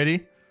jealous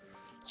already.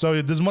 So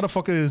this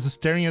motherfucker is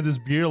staring at this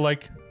beer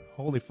like,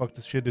 holy fuck,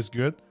 this shit is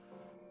good.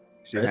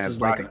 This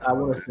is like I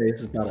want to say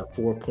this is about a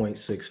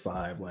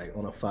 4.65, like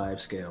on a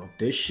 5 scale.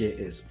 This shit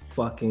is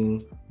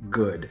fucking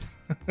good.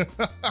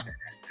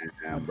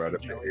 Damn, brother.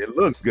 It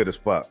looks good as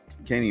fuck.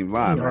 Can't even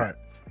lie. All right.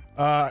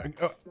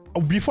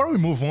 Before we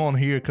move on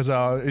here, because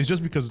it's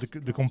just because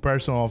the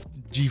comparison of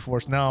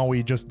GeForce Now,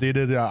 we just did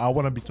it. I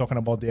want to be talking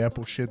about the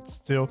Apple shit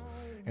still,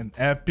 and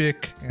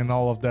Epic and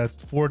all of that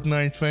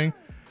Fortnite thing.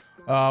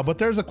 But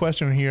there's a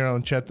question here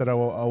on chat that I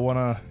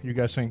wanna you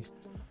guys think.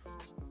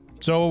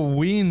 So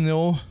we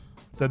know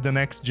that the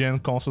next gen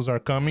consoles are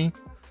coming.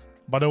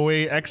 By the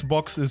way,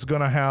 Xbox is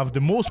gonna have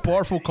the most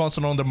powerful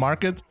console on the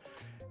market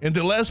and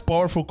the less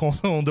powerful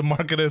console on the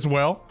market as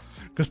well,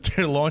 because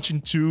they're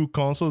launching 2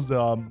 consoles,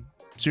 the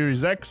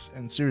Series X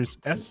and Series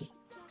S.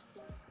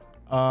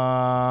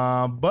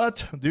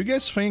 But do you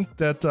guys think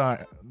that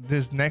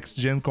this next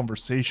gen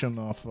conversation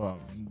of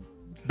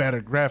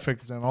better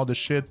graphics and all the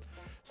shit,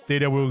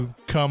 Stadia will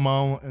come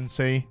on and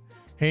say,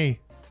 hey,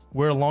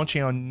 we're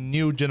launching a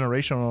new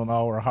generation on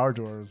our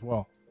hardware as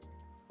well?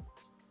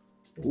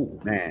 Ooh,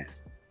 man,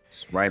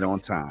 it's right on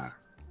time.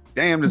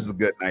 Damn, this is a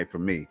good night for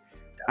me.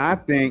 I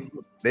think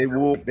they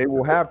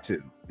will have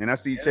to. And I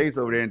see Chase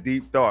over there in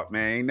deep thought,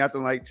 man. Ain't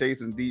nothing like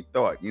Chase in deep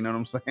thought. You know what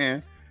I'm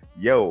saying?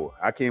 Yo,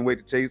 I can't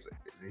wait to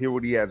hear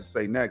what he has to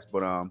say next.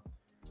 But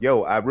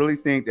I really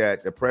think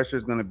that the pressure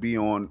is going to be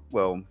on.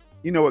 Well,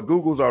 you know what?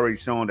 Google's already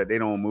shown that they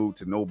don't move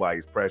to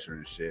nobody's pressure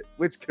and shit,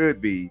 which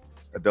could be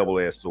a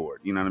double-edged sword.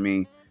 You know what I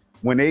mean?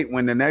 When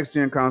the next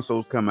gen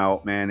consoles come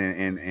out, man,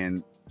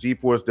 and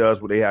GeForce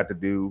does what they have to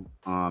do,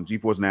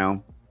 GeForce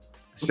Now,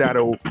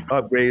 shadow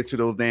upgrades to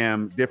those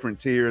damn different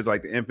tiers,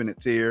 like the Infinite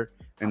tier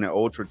and the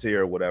Ultra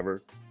tier or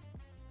whatever.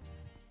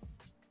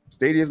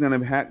 Stadia's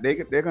gonna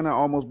they're gonna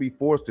almost be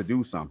forced to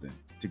do something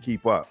to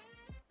keep up.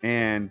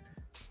 and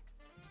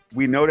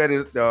we know that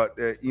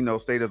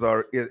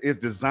Stadia is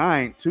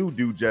designed to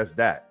do just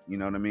that. You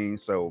know what I mean?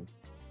 So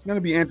it's going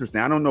to be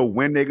interesting. I don't know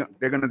when they're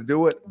going to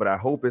do it, but I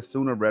hope it's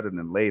sooner rather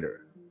than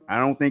later. I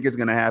don't think it's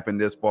going to happen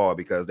this fall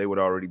because they would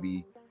already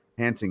be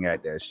hinting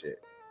at that shit,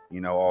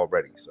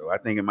 already. So I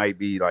think it might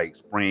be like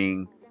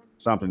spring,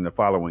 something the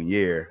following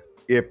year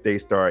if they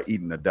start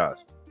eating the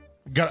dust.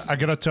 I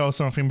gotta tell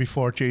something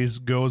before Chase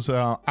goes.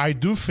 I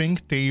do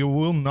think they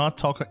will not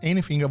talk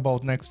anything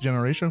about next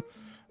generation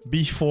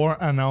before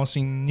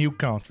announcing new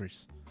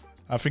countries.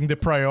 I think the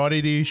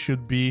priority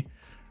should be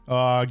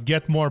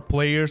get more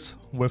players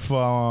with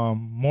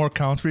more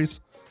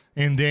countries,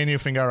 and then you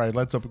think, all right,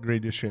 let's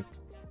upgrade this shit.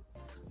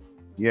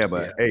 Yeah,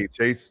 but hey,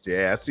 Chase,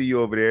 I see you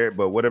over there.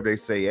 But what if they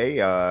say, hey,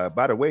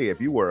 by the way,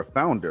 if you were a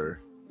founder,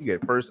 you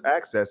get first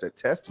access at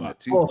testing at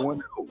 2.0.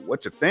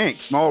 What you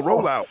think? Small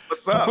rollout.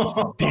 What's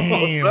up?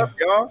 Damn. What's up,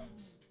 y'all?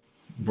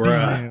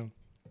 Bruh. Damn.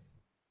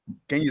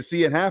 Can you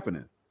see it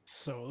happening?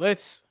 So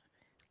let's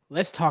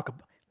talk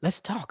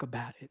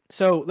about it.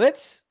 So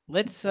let's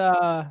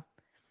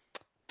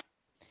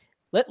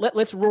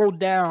roll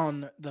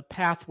down the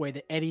pathway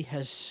that Eddie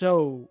has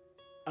so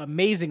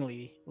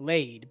amazingly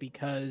laid,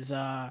 because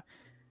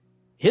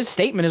his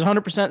statement is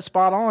 100%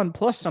 spot on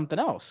plus something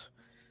else.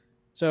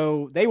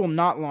 So they will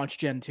not launch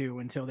Gen 2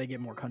 until they get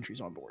more countries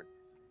on board.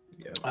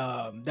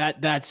 Yeah.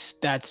 That's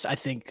I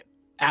think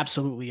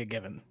absolutely a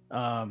given.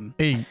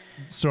 Hey,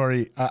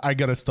 sorry, I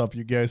gotta stop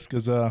you guys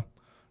because the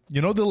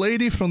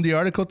lady from the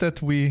article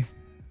that we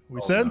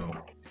said,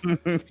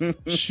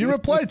 she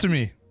replied to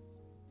me.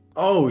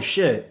 Oh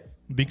shit!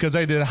 Because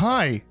I did.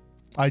 Hi,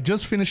 I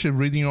just finished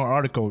reading your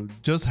article.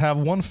 Just have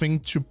one thing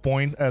to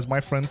point, as my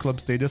friend Club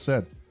Stadia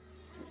said.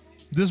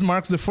 This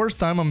marks the first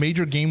time a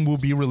major game will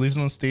be released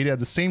on Stadia at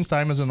the same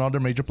time as another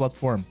major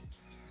platform.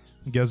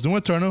 Guess Doom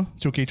Eternal,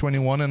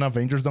 2K21, and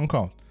Avengers don't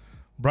count.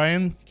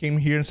 Brian came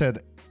here and said,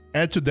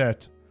 add to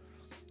that.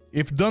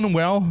 If done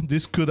well,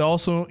 this could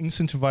also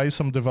incentivize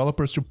some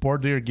developers to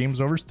port their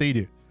games over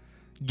Stadia.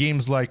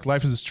 Games like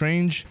Life is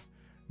Strange,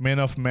 Man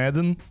of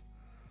Madden.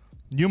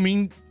 You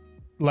mean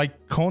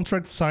like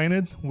contract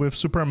signed with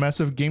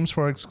Supermassive Games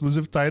for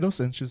exclusive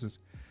titles? And she says,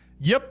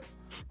 yep,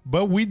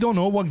 but we don't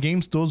know what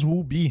games those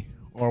will be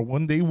or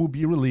when they will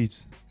be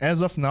released.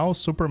 As of now,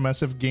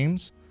 Supermassive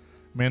Games,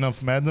 Man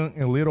of Madden,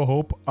 and Little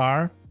Hope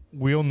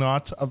will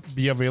not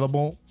be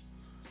available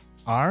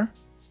on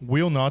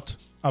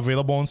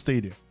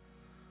Stadia.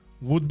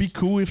 Would be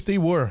cool if they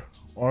were,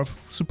 or if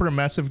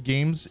Supermassive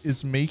Games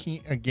is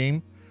making a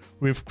game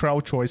with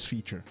crowd choice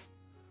feature.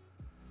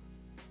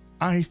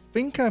 I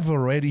think I've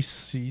already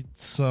seen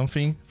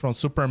something from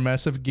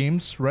Supermassive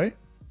Games, right?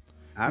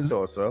 I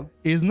thought so.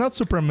 Is not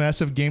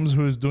Supermassive Games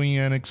who is doing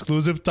an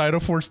exclusive title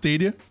for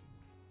Stadia?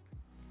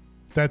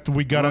 That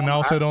we got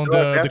announced on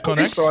the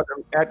Connect?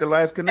 At the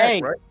last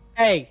Connect,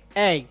 right?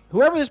 Hey,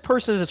 whoever this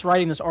person is that's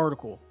writing this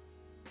article.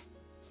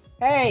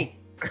 Hey!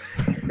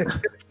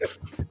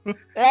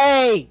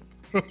 Hey!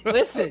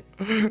 Listen.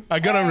 I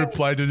gotta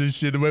reply to this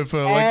shit with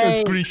like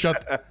a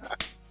screenshot.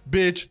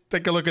 Bitch,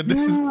 take a look at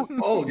this.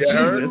 Oh,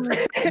 Jesus.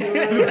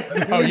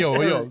 Oh,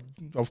 yo.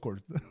 Of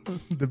course.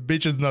 The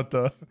bitch is not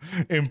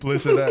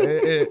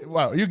implicit.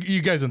 Wow,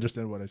 you guys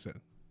understand what I said.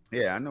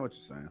 Yeah, I know what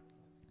you're saying.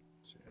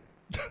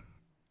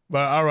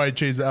 But all right,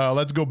 Chase,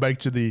 let's go back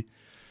to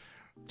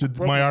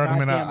my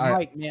argument.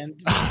 Mike, man.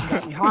 You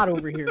got me hot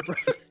over here, bro.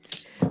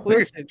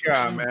 Listen.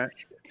 God, man.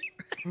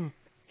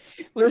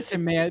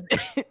 Listen, man.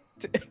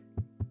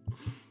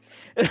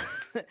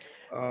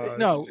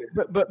 No,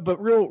 shit.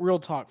 but real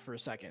talk for a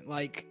second.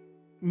 Like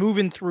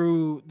moving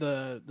through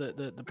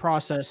the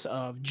process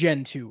of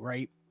Gen 2,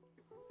 right?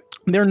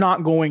 They're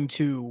not going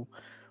to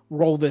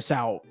roll this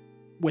out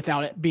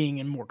without it being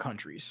in more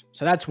countries.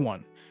 So that's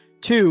one.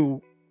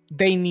 Two,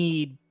 they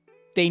need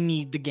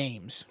the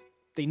games.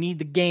 They need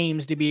the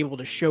games to be able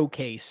to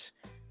showcase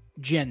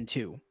Gen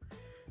 2.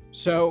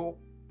 So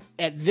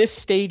at this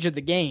stage of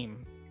the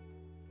game,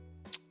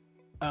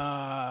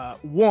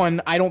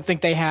 one, I don't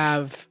think they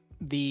have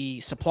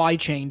the supply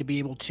chain to be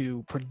able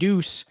to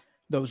produce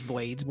those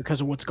blades because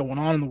of what's going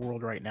on in the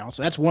world right now.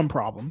 So that's one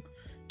problem.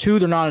 Two,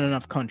 they're not in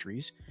enough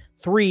countries.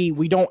 Three,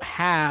 we don't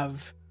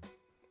have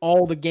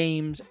all the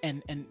games.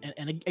 And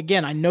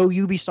again, I know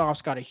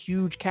Ubisoft's got a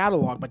huge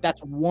catalog, but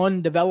that's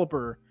one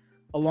developer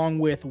along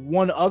with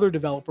one other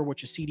developer,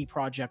 which is CD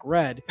Projekt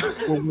Red,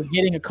 where we're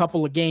getting a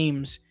couple of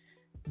games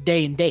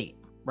day and date,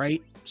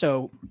 right?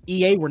 So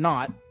EA, we're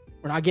not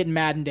getting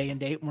Madden day and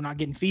date. We're not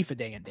getting FIFA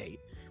day and date.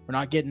 We're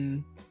not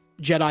getting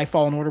Jedi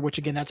Fallen Order, which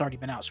again, that's already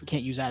been out, so we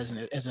can't use that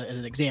as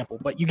an example.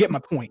 But you get my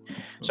point.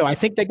 So I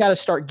think they got to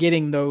start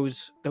getting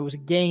those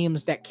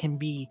games that can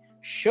be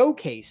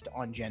showcased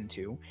on Gen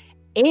 2,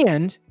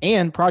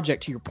 and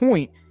Project, to your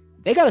point,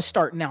 they got to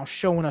start now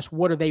showing us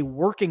what are they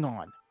working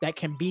on that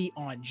can be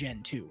on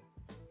Gen 2.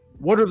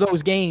 What are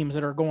those games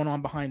that are going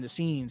on behind the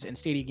scenes in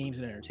Stadia Games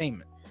and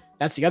Entertainment?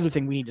 That's the other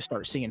thing we need to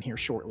start seeing here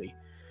shortly.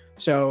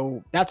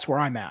 So that's where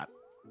I'm at.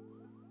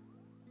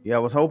 Yeah, I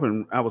was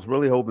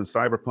really hoping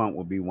Cyberpunk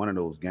would be one of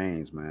those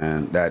games,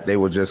 man, that they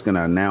were just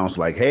gonna announce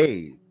like,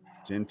 hey,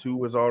 Gen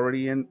 2 is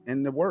already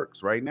in the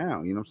works right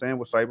now. You know what I'm saying?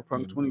 With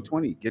Cyberpunk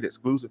 2020, get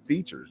exclusive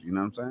features. You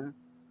know what I'm saying?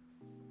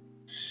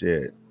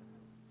 Shit,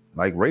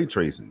 like ray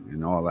tracing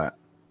and all that.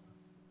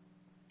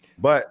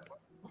 But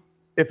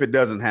if it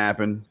doesn't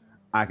happen,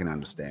 I can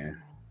understand.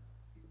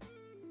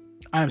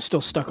 I'm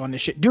still stuck on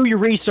this shit. Do your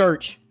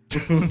research.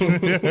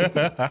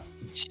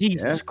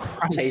 Jesus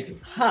Christ.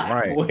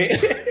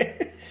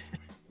 Right.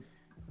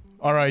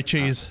 All right,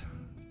 Chase.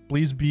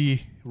 Please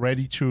be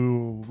ready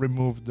to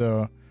remove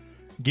the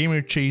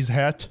gamer Chase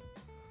hat.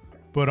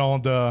 Put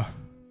on the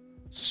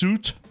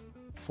suit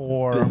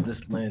for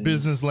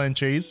business lens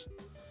Chase.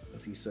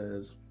 As he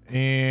says.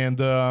 And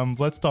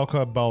let's talk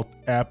about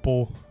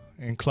Apple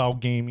and cloud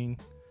gaming.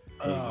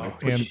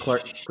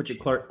 Put your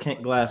Clark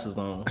Kent glasses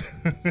on.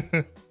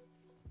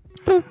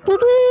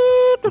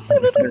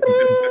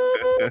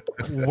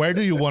 Where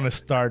do you want to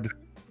start?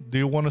 Do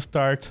you want to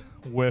start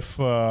with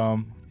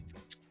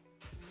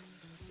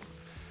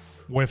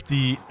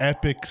the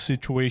Epic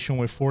situation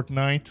with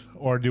Fortnite,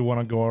 or do you want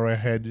to go right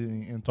ahead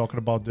and talking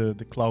about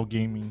the cloud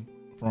gaming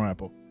from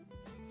Apple?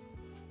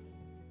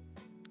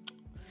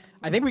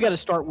 I think we got to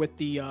start with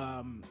the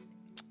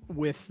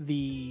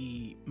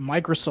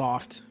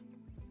Microsoft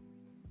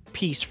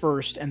piece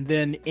first, and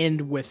then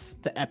end with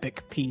the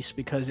Epic piece,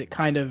 because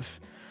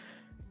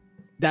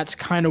that's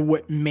kind of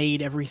what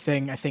made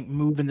everything, I think,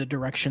 move in the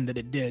direction that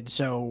it did.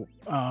 So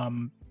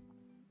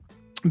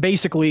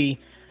basically,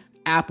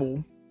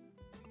 Apple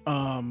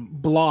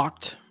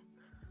blocked,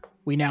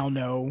 we now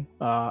know,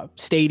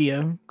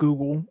 Stadia,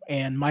 Google,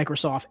 and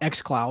Microsoft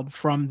xCloud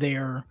from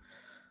their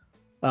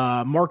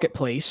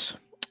marketplace.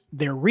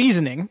 Their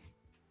reasoning,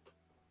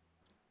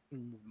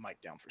 move the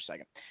mic down for a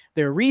second.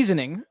 Their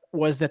reasoning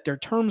was that their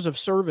terms of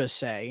service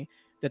say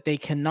that they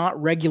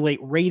cannot regulate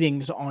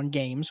ratings on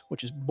games,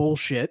 which is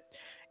bullshit.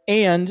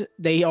 And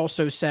they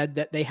also said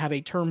that they have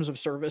a terms of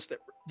service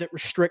that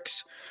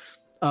restricts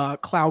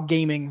cloud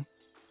gaming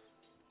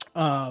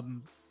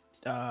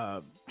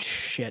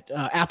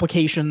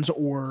applications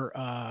or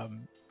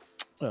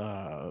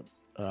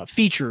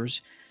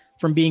features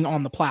from being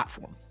on the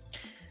platform.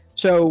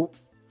 So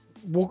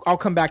I'll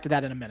come back to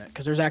that in a minute,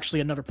 because there's actually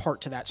another part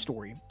to that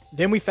story.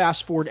 Then we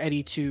fast forward,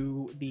 Eddie,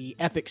 to the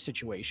Epic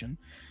situation.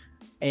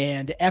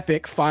 And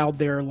Epic filed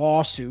their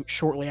lawsuit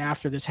shortly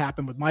after this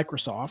happened with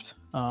Microsoft.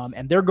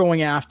 And they're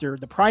going after,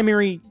 the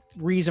primary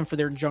reason for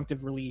their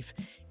injunctive relief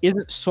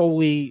isn't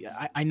solely,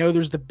 I know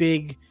there's the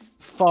big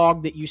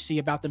fog that you see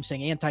about them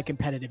saying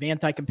anti-competitive.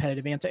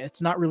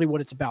 It's not really what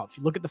it's about. If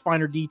you look at the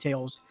finer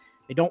details,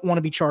 they don't want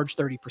to be charged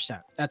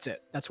 30%. That's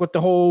it. That's what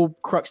the whole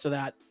crux of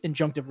that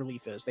injunctive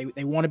relief is.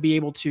 They want to be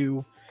able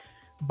to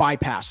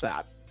bypass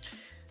that.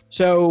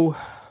 So,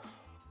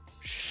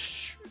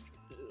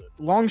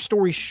 long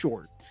story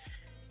short,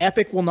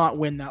 Epic will not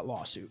win that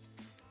lawsuit.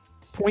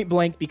 Point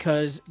blank,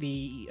 because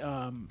the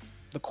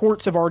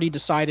courts have already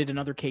decided in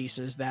other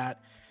cases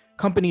that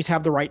companies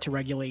have the right to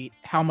regulate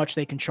how much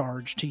they can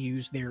charge to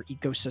use their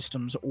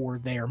ecosystems or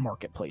their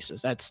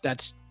marketplaces.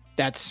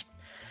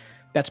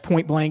 That's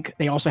point blank.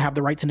 They also have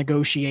the right to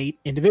negotiate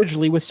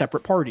individually with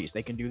separate parties.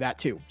 They can do that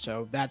too.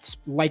 So that's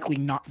likely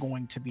not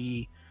going to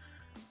be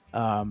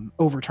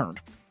overturned.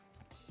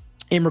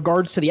 In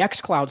regards to the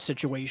xCloud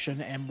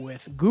situation and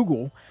with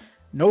Google,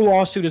 no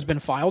lawsuit has been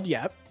filed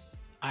yet.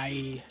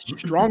 I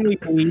strongly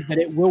believe that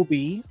it will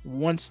be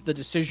once the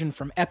decision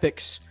from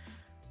Epic's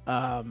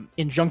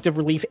injunctive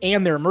relief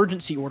and their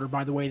emergency order,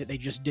 by the way, that they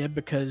just did,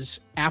 because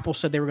Apple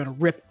said they were going to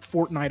rip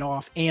Fortnite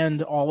off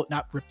and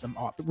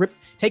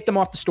take them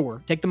off the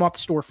store, take them off the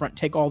storefront,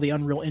 take all the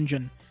Unreal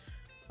Engine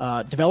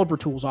developer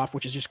tools off,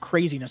 which is just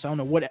craziness. I don't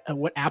know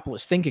what Apple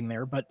is thinking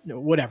there, but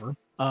whatever.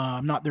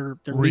 Not their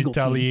legal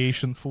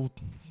retaliation, full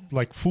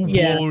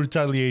blow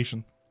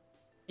retaliation.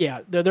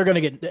 Yeah, they're going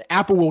to get,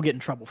 Apple will get in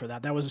trouble for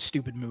that. That was a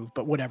stupid move,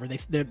 but whatever.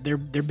 They're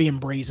being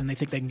brazen. They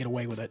think they can get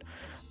away with it.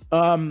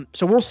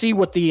 So we'll see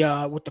what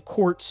the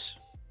court's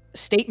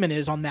statement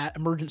is on that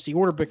emergency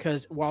order,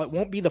 because while it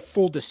won't be the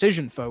full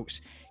decision, folks,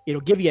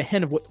 it'll give you a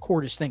hint of what the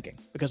court is thinking,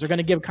 because they're going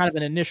to give kind of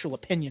an initial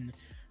opinion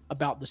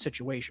about the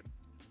situation.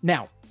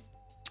 Now,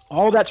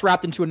 all that's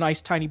wrapped into a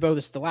nice tiny bow.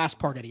 This is the last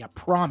part, Eddie. I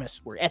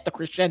promise. We're at the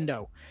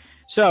crescendo.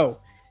 So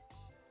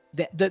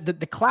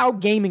the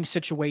cloud gaming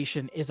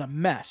situation is a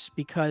mess,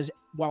 because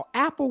while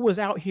Apple was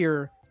out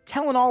here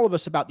telling all of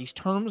us about these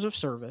terms of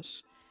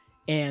service,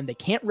 and they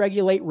can't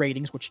regulate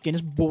ratings, which again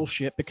is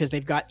bullshit, because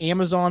they've got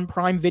Amazon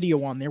Prime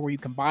Video on there where you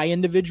can buy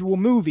individual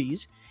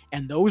movies,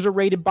 and those are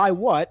rated by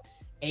what?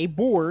 A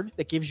board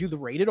that gives you the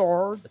rated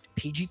R, the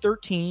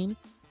PG-13,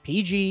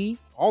 PG,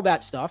 all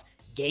that stuff.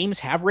 Games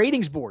have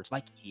ratings boards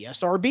like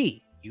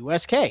ESRB,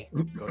 USK.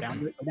 Go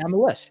down the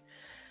list.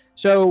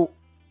 So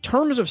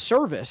terms of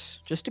service,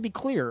 just to be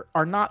clear,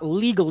 are not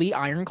legally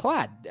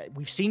ironclad.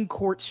 We've seen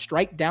courts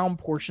strike down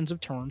portions of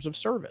terms of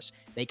service.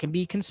 They can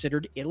be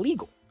considered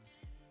illegal.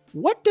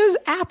 What does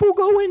Apple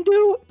go and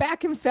do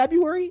back in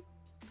February?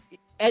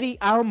 Eddie,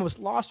 I almost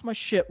lost my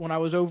shit when I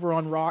was over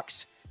on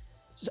Rock's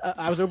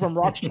I was over on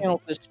Rock's channel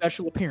for this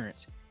special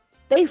appearance.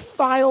 They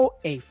file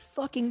a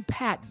fucking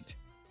patent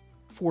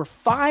for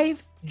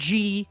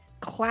 5G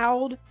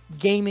cloud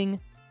gaming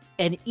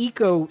and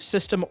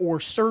ecosystem or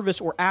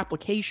service or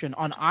application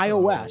on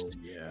iOS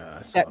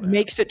that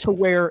makes it to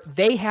where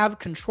they have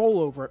control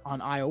over it on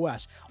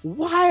iOS.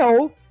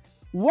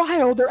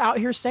 While they're out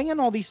here saying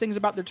all these things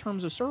about their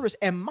terms of service.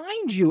 And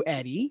mind you,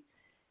 Eddie,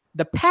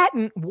 the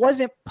patent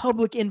wasn't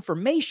public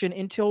information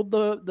until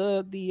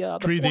the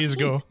 3 days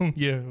ago.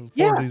 Yeah,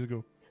 4 days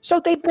ago. So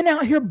they've been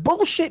out here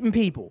bullshitting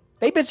people.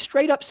 They've been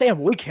straight up saying,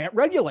 we can't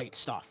regulate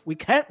stuff. We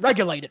can't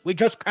regulate it. We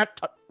just can't.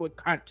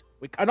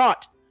 We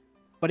cannot.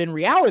 But in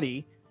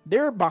reality,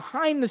 they're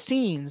behind the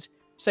scenes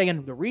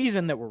saying the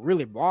reason that we're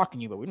really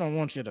blocking you, but we don't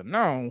want you to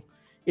know,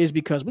 is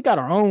because we got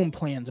our own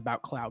plans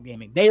about cloud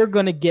gaming. They are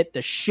going to get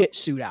the shit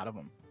suit out of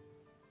them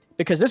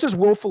because this is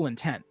willful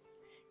intent.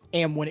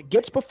 And when it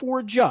gets before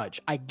a judge,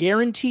 I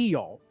guarantee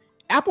y'all,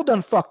 Apple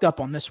done fucked up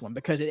on this one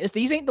because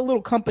these ain't the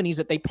little companies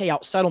that they pay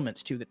out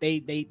settlements to that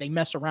they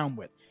mess around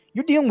with.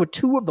 You're dealing with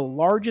two of the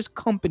largest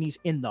companies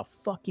in the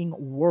fucking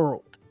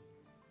world.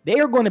 They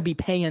are going to be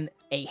paying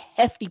a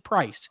hefty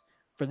price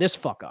for this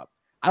fuck up.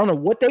 I don't know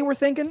what they were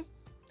thinking.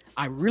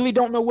 I really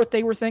don't know what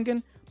they were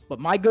thinking. But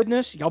my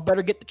goodness, y'all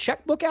better get the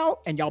checkbook out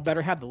and y'all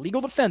better have the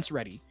legal defense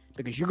ready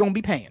because you're going to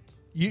be paying.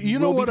 You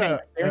know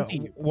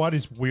what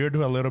is weird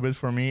a little bit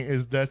for me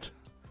is that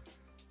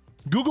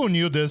Google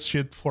knew this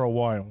shit for a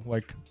while.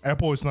 Like,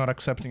 Apple is not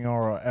accepting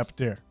our app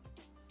there.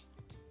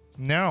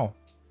 Now,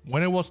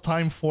 when it was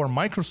time for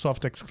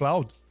Microsoft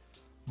xCloud,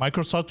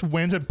 Microsoft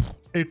went and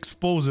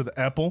exposed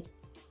Apple,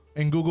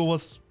 and Google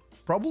was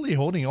probably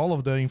holding all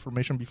of the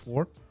information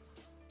before.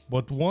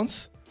 But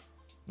once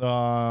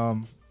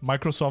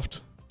Microsoft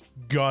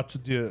got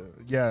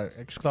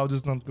xCloud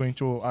is not going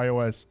to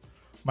iOS,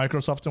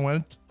 Microsoft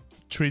went,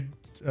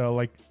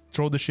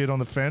 throw the shit on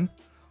the fan.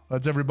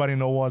 Lets everybody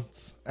know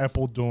what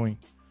Apple doing.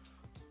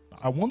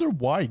 I wonder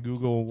why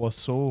Google was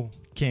so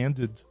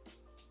candid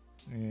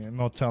and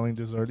not telling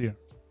this earlier.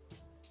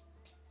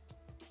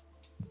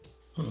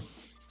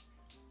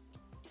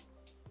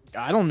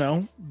 I don't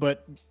know,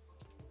 but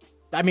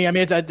I mean,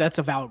 that's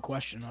a valid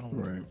question. I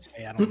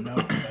don't know,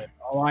 but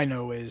all I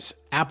know is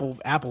Apple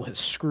has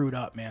screwed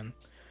up, man.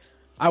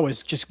 I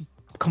was just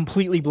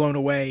completely blown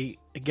away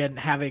again,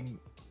 having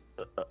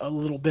a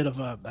little bit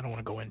of a. I don't want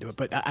to go into it,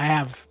 but I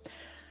have.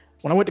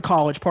 When I went to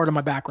college, part of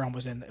my background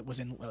was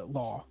in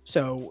law.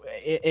 So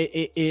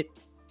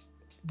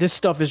this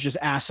stuff is just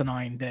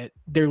asinine that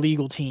their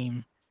legal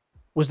team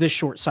was this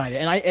short-sighted.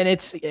 And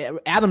it's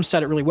Adam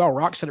said it really well.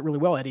 Rock said it really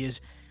well. Eddie, is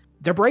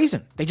they're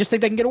brazen. They just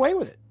think they can get away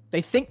with it.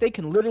 They think they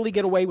can literally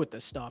get away with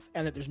this stuff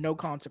and that there's no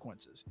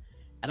consequences.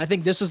 And I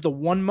think this is the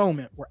one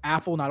moment where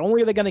Apple, not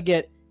only are they going to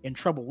get in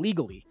trouble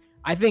legally,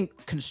 I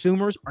think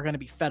consumers are going to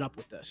be fed up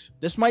with this.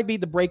 This might be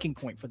the breaking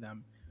point for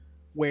them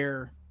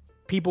where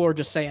people are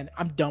just saying,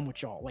 I'm done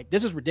with y'all. Like,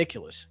 this is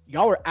ridiculous.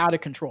 Y'all are out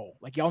of control.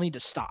 Like, y'all need to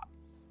stop.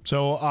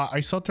 So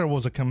I thought there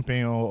was a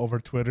campaign over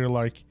Twitter,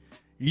 like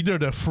either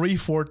the free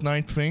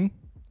Fortnite thing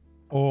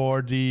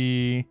or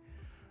the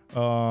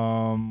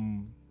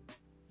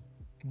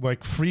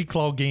like free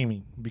cloud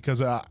gaming,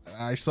 because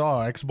I saw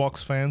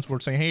Xbox fans were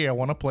saying, hey, I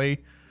want to play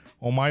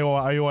on my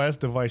iOS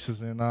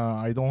devices and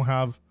I don't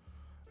have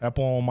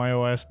Apple on my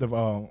iOS,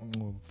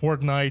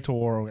 Fortnite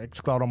or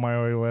xCloud on my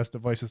iOS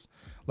devices.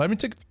 Let me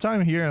take the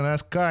time here and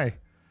ask Kai,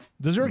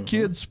 does your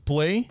kids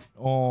play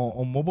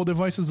on mobile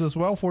devices as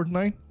well,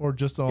 Fortnite, or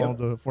just on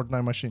the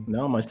Fortnite machine?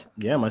 No, my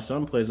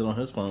son plays it on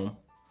his phone.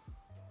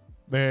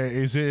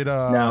 Is it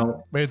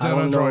now? It's an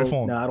Android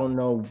phone. Now I don't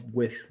know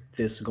with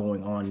this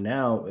going on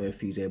now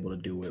if he's able to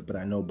do it, but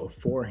I know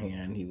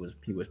beforehand he was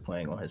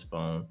playing on his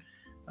phone,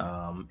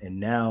 and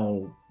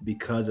now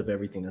because of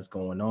everything that's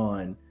going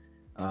on,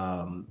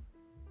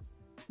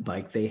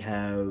 like they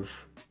have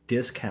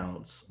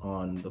discounts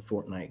on the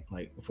Fortnite,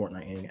 like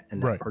Fortnite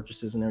and right.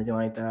 purchases and everything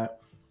like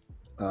that.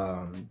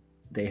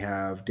 They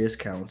have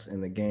discounts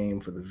in the game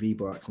for the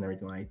V-Bucks and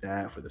everything like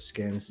that, for the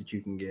skins that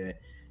you can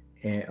get,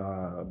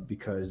 and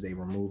because they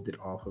removed it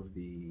off of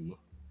the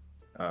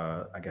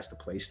I guess the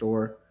Play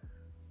Store.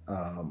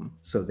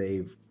 So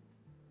they've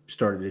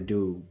started to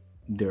do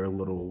their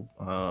little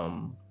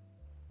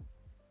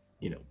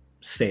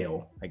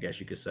sale, I guess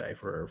you could say,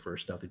 for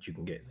stuff that you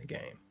can get in the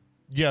game.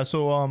 Yeah,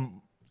 so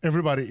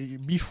everybody,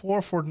 before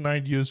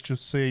Fortnite used to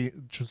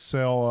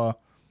sell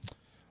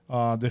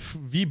the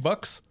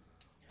V-Bucks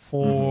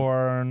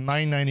for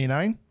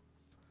 $9.99.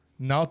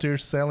 Now they're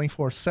selling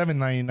for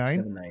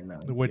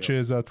 $7.99, which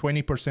is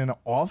 20%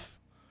 off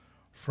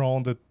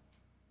from the.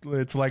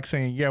 It's like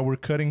saying, yeah, we're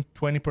cutting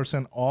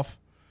 20% off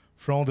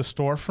from the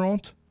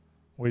storefront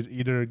with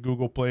either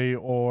Google Play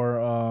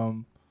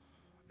or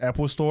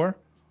Apple Store.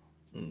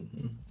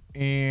 Mm-hmm.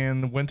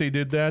 And when they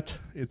did that,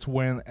 it's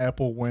when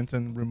Apple went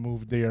and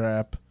removed their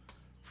app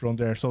from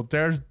there. So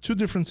there's two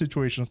different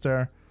situations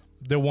there.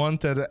 The one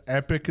that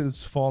Epic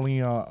is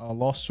filing a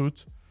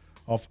lawsuit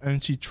of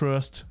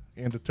antitrust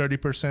and the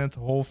 30%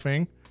 whole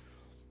thing.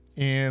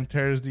 And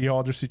there's the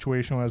other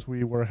situation as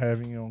we were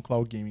having on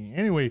cloud gaming.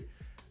 Anyway,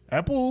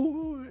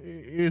 Apple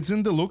is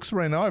in the looks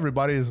right now.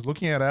 Everybody is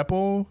looking at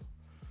Apple.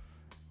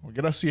 We're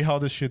gonna see how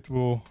this shit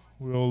will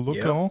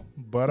look on.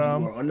 But you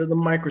are under the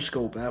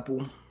microscope,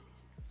 Apple.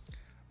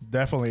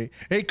 Definitely.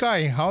 Hey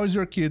Kai, how is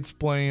your kids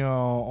playing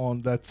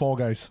on that Fall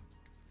Guys?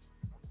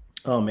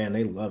 Oh man,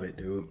 they love it,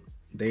 dude.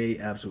 They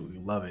absolutely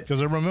love it.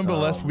 Because I remember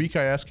last week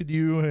I asked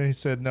you, and he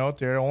said no,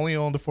 they're only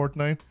on the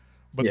Fortnite.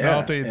 But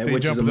now they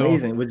which jump is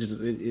amazing, which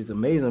is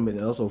amazing,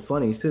 but also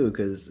funny too.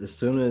 Because as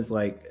soon as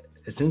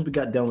we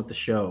got done with the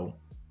show,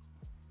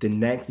 the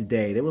next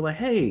day they were like,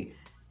 "Hey,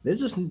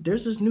 there's this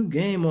new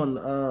game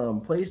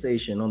on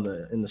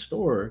PlayStation in the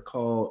store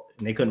called,"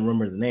 and they couldn't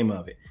remember the name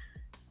of it.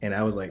 And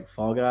I was like,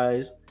 "Fall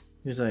Guys."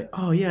 He was like,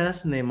 "Oh yeah,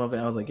 that's the name of it."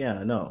 I was like, "Yeah,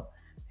 I know."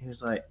 He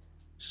was like,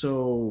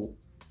 "So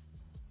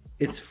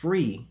it's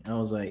free?" I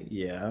was like,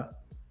 "Yeah."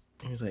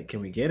 He was like,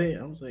 "Can we get it?"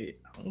 I was like,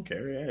 "I don't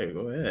care. Yeah,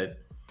 go ahead."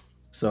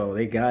 So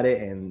they got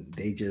it and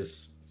they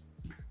just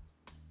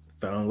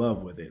fell in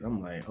love with it.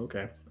 I'm like,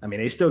 okay. I mean,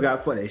 they still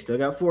got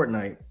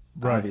Fortnite,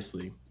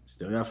 obviously.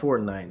 Still got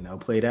Fortnite, and they'll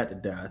play that to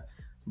death.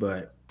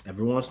 But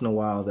every once in a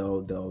while,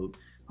 they'll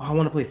I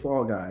want to play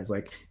Fall Guys.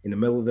 Like in the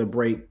middle of their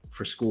break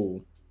for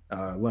school,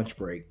 lunch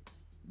break,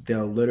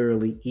 they'll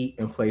literally eat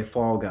and play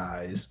Fall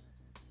Guys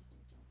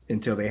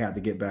until they have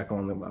to get back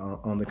on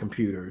the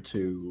computer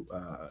to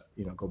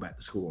go back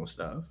to school and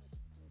stuff.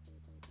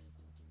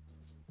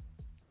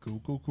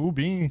 Cool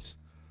beans.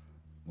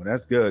 Well,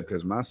 that's good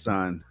because my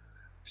son,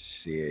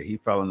 shit, he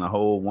fell in the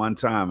hole one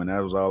time and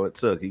that was all it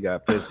took. He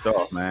got pissed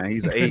off, man.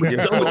 He's 8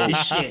 years old.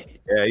 Shit.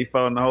 Yeah, he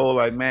fell in the hole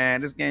like,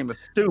 man, this game is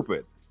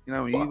stupid. You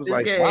know, he was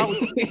like, why would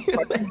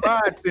you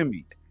lie to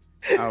me?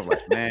 I was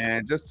like,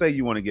 man, just say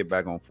you want to get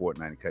back on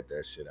Fortnite and cut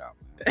that shit out,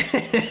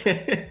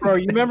 man. Bro,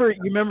 you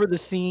remember the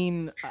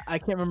scene? I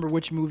can't remember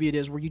which movie it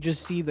is where you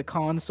just see the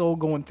console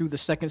going through the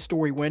second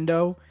story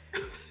window,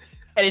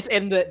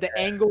 and the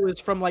angle is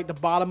from like the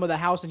bottom of the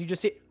house, and you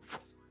just see.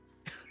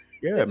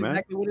 Yeah, That's man.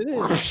 exactly what it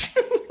is.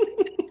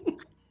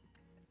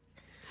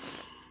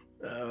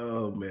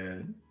 Oh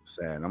man,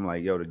 sad. I'm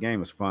like, yo, the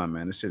game is fun,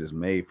 man. This shit is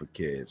made for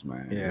kids,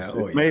 man. Yeah,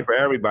 it's made for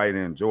everybody to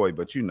enjoy,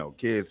 but you know,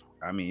 kids.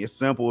 I mean, it's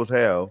simple as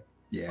hell.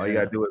 Yeah, all you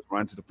gotta do is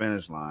run to the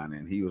finish line.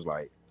 And he was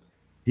like,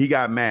 he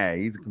got mad.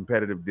 He's a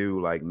competitive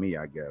dude like me,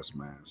 I guess,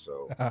 man.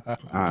 So I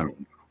don't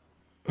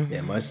know.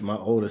 Yeah, my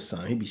oldest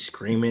son, he'd be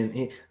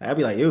screaming. I'd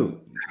be like, "Yo,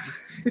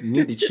 you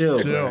need to chill,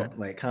 bro.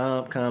 Like,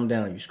 calm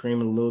down. You're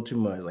screaming a little too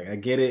much. Like, I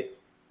get it.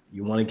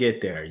 You want to get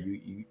there.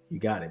 You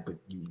got it, but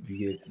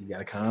you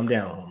gotta calm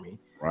down, homie."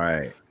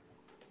 Right.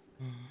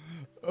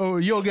 Oh,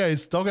 yo,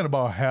 guys, talking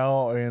about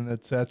hell and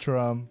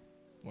etc.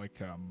 We're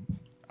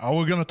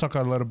gonna talk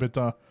a little bit.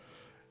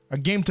 A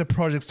game that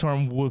Project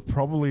Storm would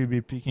probably be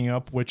picking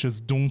up, which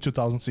is Doom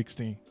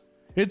 2016.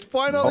 It's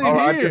finally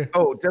here.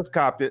 Just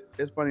copped it.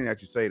 It's funny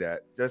that you say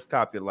that. Just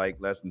copped it like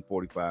less than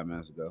 45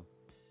 minutes ago.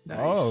 Nice.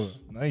 Oh,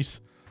 nice.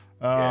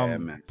 Yeah,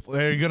 man.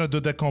 Are you gonna do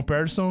that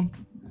comparison?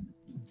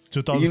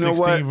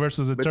 2016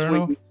 versus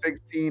Eternal? Between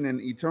 16 and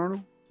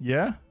Eternal?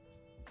 Yeah.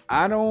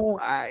 They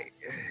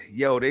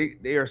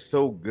are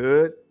so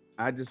good.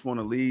 I just want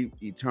to leave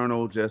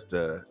Eternal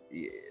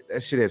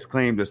that shit has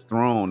claimed its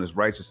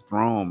righteous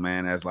throne,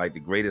 man, as like the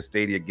greatest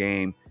Stadia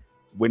game.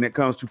 When it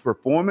comes to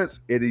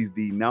performance, it is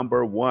the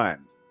number one.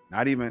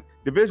 Not even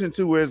Division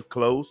 2 is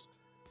close,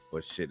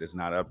 but shit, it's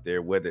not up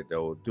there with it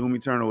though. Doom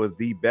Eternal is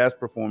the best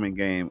performing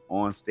game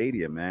on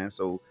Stadia, man.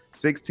 So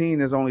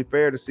 16 is only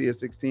fair to see if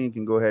 16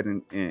 can go ahead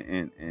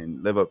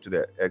and live up to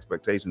that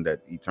expectation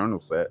that Eternal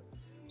set.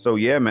 So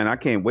yeah, man, I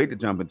can't wait to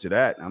jump into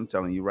that. I'm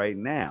telling you right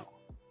now.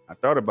 I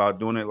thought about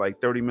doing it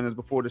like 30 minutes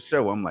before the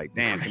show. I'm like,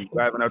 damn, can you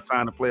have enough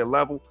time to play a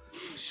level?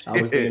 Shit.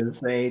 I was thinking the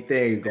same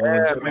thing.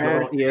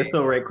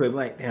 So right quick.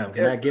 Like, damn,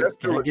 can I get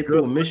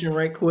through a mission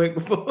right quick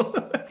before?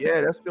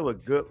 Yeah, that's still a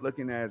good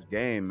looking ass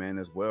game, man.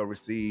 It's well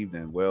received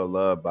and well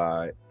loved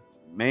by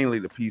mainly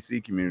the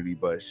PC community.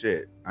 But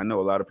shit, I know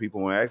a lot of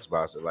people on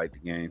Xbox that like the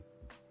game.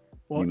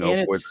 Well,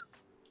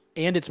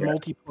 and its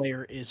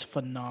multiplayer is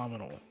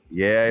phenomenal.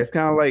 Yeah, it's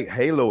kind of like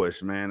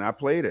Halo-ish, man. I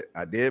played it.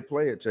 I did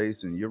play it,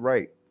 Chase, and you're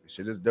right.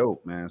 Shit is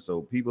dope, man.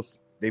 So people,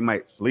 they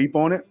might sleep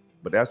on it,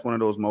 but that's one of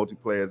those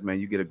multiplayers, man.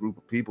 You get a group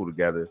of people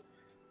together,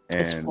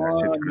 and it's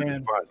fun,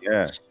 man. Fun.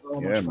 Yeah,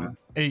 so much fun.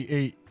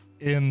 Hey,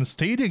 and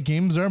Stadia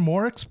games are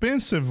more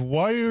expensive.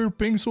 Why are you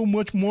paying so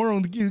much more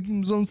on the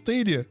games on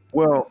Stadia?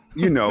 Well,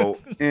 you know,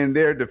 in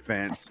their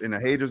defense, in the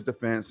haters'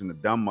 defense, and the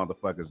dumb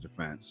motherfuckers'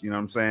 defense, you know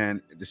what I'm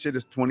saying? The shit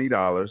is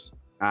 $20.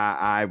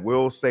 I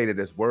will say that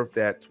it's worth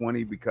that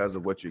 $20 because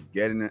of what you're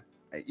getting.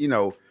 You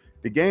know,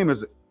 the game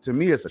is, to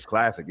me, it's a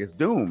classic. It's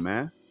Doom,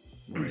 man.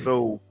 Right.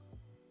 So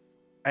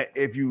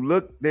if you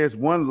look, there's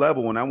one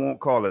level, and I won't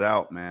call it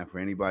out, man, for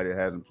anybody that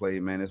hasn't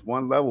played, man. There's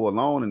one level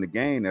alone in the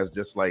game that's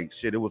just like,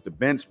 shit, it was the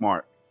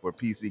benchmark for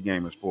PC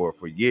gamers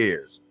for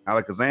years.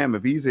 Alakazam,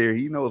 if he's here,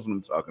 he knows what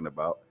I'm talking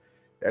about.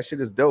 That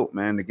shit is dope,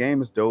 man. The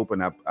game is dope,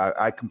 and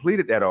I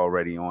completed that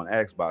already on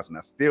Xbox, and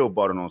I still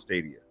bought it on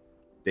Stadia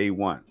day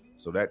one.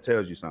 So that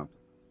tells you something.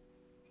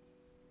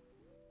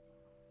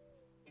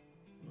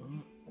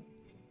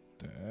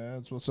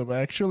 That's what's up.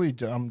 Actually,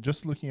 I'm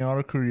just looking out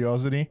of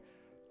curiosity.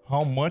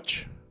 How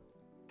much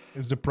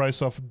is the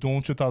price of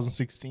Doom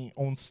 2016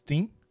 on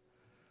Steam?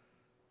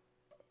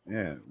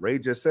 Yeah, Ray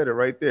just said it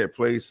right there.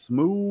 Play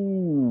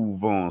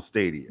smooth on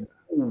Stadia.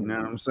 You know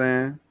what I'm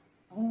saying?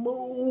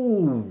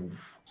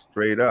 Move.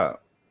 Straight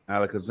up.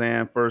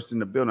 Alakazam first in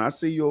the building. I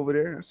see you over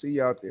there. I see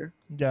you out there.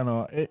 Yeah,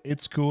 no,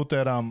 it's cool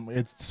that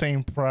it's the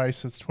same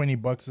price. It's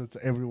 $20. It's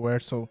everywhere.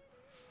 So,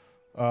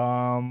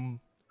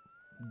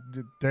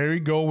 there you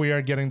go. We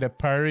are getting the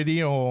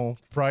parity or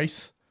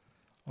price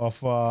of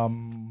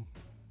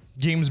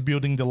games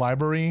building the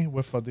library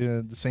with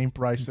the same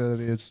price that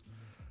it is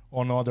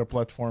on other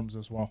platforms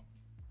as well.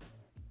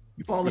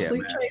 You falling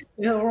asleep, Chase?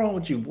 What the hell wrong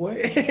with you,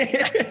 boy?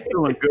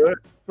 Feeling good.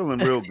 Feeling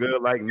real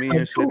good like me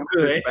and shit. I'm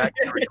sitting back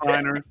in the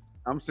recliner.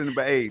 I'm sitting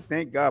back. Hey,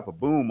 thank God for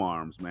boom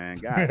arms, man.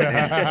 God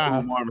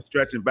damn, boom arms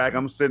stretching back.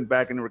 I'm sitting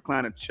back in the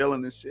recliner,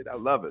 chilling and shit. I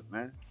love it,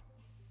 man.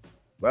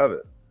 Love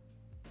it.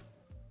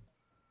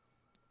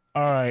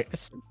 All right. I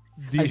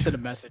sent a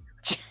message.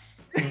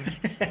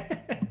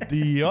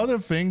 The other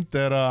thing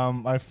that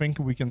I think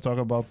we can talk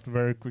about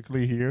very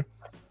quickly here,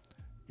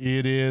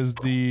 it is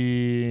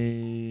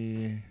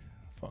the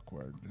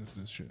where is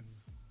this shit?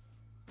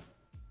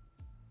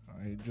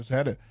 I just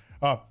had it.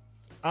 A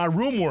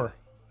rumor.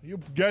 You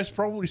guys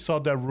probably saw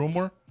that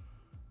rumor.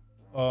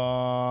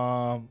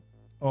 The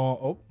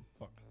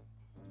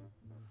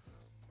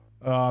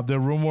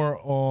rumor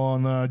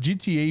on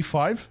GTA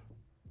 5.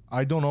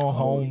 I don't know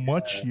how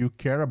much you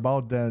care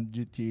about that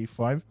GTA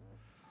 5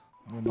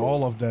 and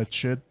all of that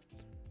shit.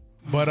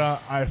 But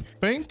I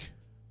think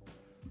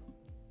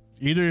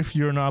either if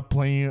you're not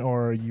playing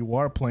or you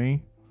are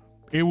playing,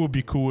 it would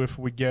be cool if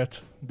we get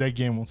that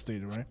game on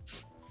Stadia, right?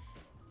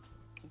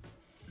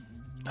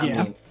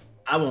 Yeah.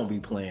 I won't be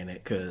playing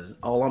it because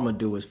all I'm gonna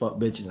do is fuck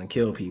bitches and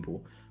kill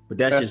people. But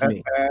that's just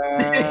me.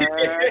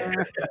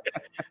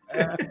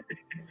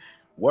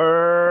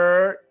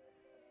 Word.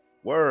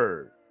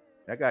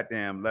 That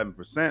goddamn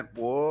 11%,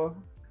 boy.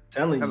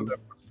 Telling you.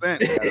 11%.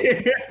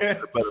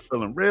 Better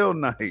feeling real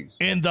nice.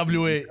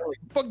 NWA.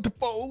 Fuck the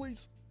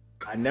police.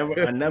 I never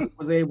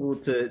was able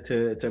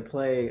to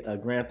play a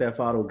Grand Theft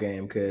Auto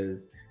game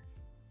because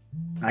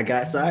I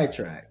got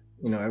sidetracked.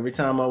 You know, every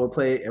time I would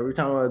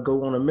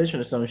go on a mission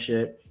or some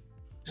shit,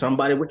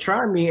 somebody would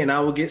try me and I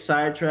would get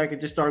sidetracked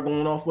and just start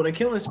going off with a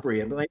killing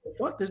spree. I'd be like,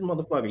 fuck this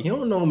motherfucker. He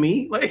don't know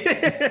me. Like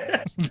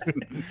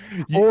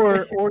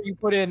or you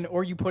put in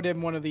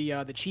one of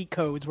the cheat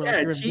codes where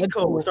like, your cheat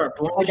code would start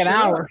blowing like an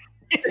hour.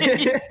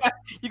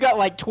 you got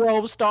like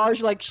 12 stars.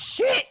 You're like,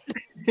 shit.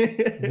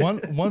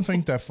 One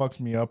thing that fucks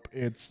me up,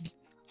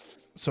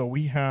 so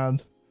we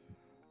had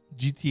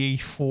GTA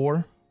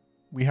 4,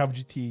 we have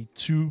GTA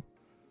 2.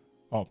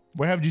 Oh,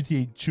 we have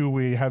GTA 2,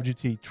 we have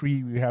GTA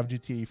 3, we have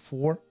GTA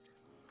 4.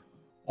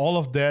 All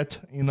of that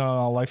in a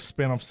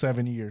lifespan of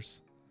 7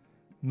 years.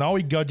 Now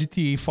we got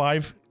GTA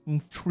 5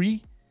 in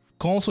 3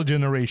 console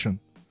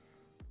generation.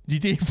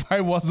 GTA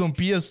 5 was on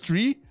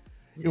PS3,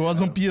 it was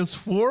on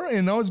PS4,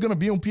 and now it's gonna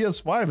be on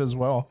PS5 as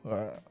well.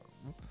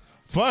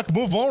 Fuck,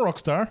 move on,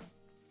 Rockstar.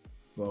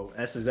 Well,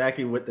 that's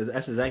exactly what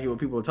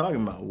people are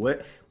talking about. When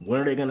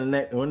are they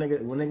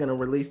gonna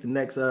release the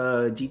next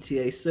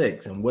GTA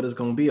 6 and what it's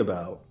gonna be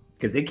about?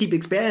 Because they keep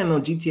expanding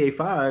on GTA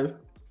 5.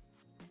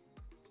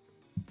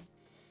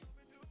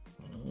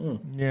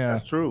 Yeah,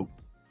 that's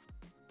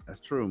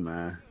true,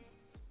 man.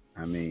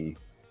 I mean,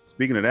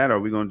 speaking of that, are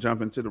we gonna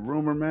jump into the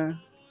rumor, man?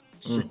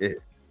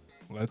 Shit.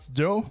 Let's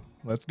go.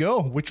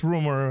 Which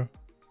rumor?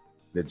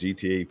 The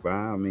GTA 5.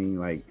 I mean,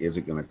 like, is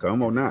it gonna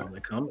come or not?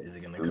 Is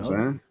it gonna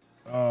come?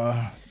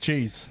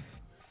 Jeez.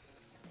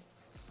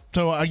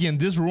 So again,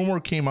 this rumor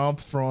came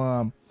out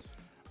from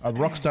a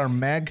Rockstar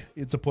Mag.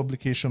 It's a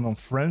publication on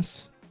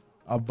France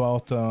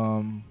about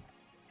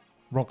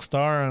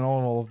Rockstar and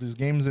all of these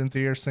games, and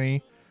they are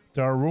saying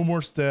there are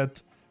rumors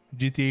that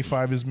GTA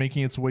 5 is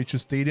making its way to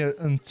Stadia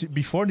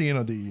before the end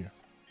of the year.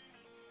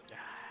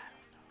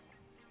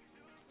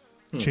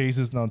 Chase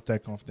is not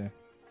that confident.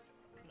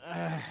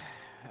 I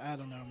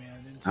don't know,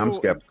 man. I'm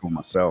skeptical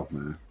myself,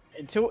 man.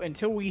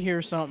 Until we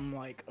hear something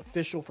like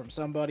official from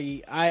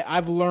somebody,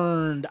 I've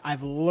learned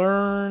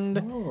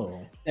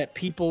that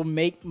people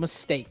make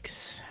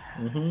mistakes.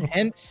 Mm-hmm.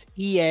 Hence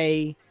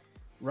EA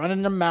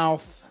running their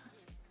mouth,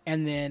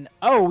 and then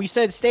we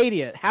said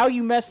Stadia. How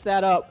you messed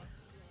that up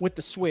with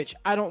the Switch?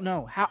 I don't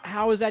know.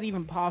 How is that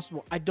even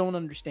possible? I don't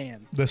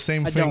understand. The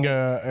same thing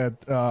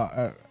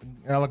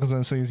Alex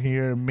says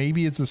here.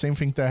 Maybe it's the same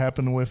thing that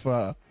happened with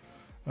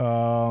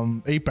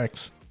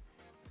Apex.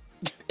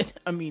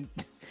 I mean,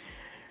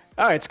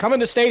 all right, it's coming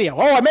to Stadia.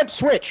 Oh, I meant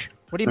Switch.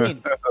 What do you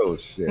mean? Oh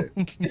shit!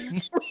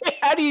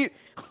 How do you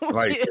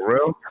like for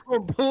real?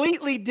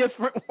 Completely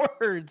different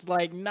words,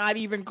 like not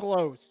even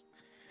close.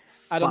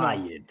 I don't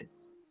know.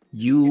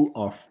 You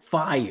are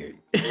fired.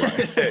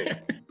 Right.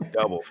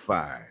 Double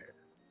fired.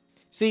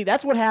 See,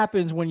 that's what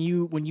happens when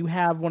you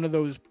have one of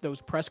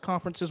those press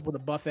conferences with a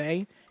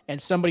buffet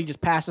and somebody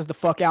just passes the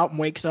fuck out and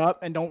wakes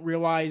up and don't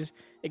realize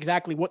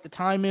exactly what the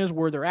time is,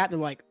 where they're at. They're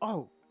like,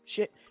 oh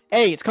shit,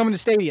 hey, it's coming to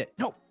Stadia.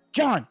 No,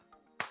 John,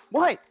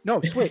 what?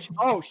 No, switch.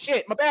 Oh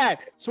shit, my bad.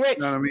 Switch.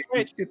 You know what I mean?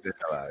 Switch. Get the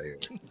hell out of here.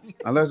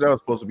 Unless that was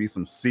supposed to be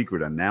some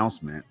secret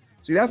announcement.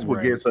 See, that's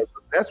what gets us.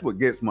 That's what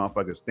gets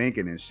motherfuckers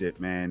thinking and shit,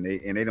 man.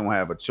 They don't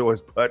have a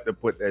choice but to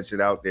put that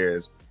shit out there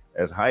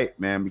as hype,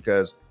 man,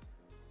 because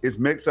it's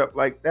mix-ups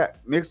like that,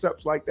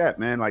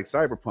 man. Like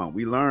Cyberpunk,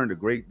 we learned a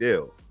great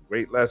deal,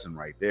 great lesson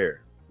right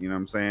there. You know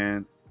what I'm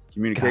saying?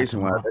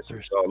 Communication-wise, that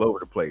shit's all over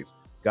the place.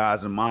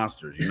 Gods and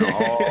monsters, you know,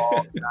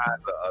 all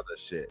kinds of other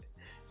shit.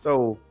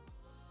 So,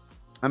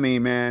 I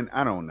mean, man,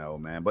 I don't know,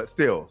 man, but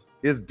still,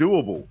 it's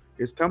doable.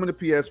 It's coming to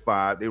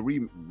PS5. They're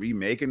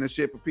remaking the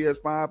shit for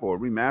PS5 or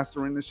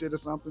remastering the shit or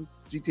something.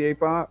 GTA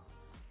 5.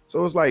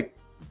 So it's like,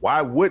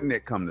 why wouldn't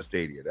it come to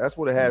Stadia? That's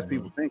what it has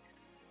people thinking.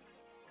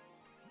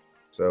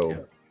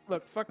 So,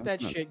 look, fuck that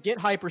shit. Get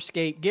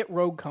Hyperscape. Get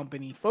Rogue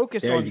Company.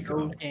 Focus on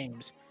those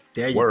games.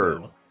 There you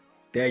go.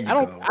 There you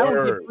go. I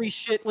don't give 3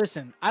 shit.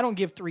 Listen, I don't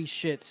give 3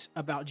 shits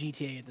about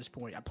GTA at this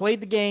point. I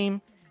played the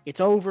game.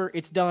 It's over.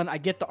 It's done. I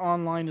get the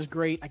online is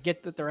great. I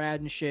get that they're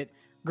adding shit.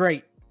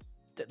 Great.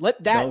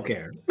 Let that. Don't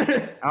care.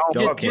 I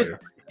don't care.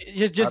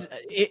 Just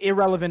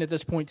irrelevant at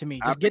this point to me.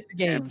 Just get the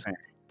games.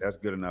 That's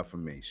good enough for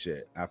me.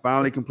 Shit. I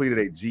finally completed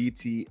a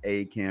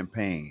GTA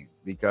campaign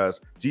because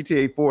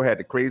GTA 4 had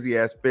the crazy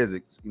ass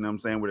physics, you know what I'm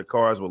saying, where the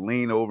cars would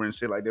lean over and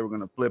shit like they were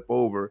gonna flip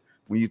over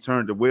when you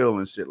turned the wheel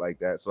and shit like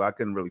that. So I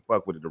couldn't really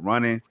fuck with it. The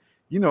running,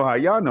 y'all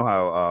know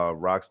how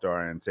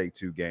Rockstar and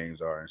Take-Two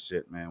games are and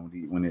shit, man.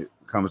 When it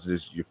comes to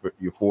this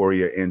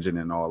Euphoria engine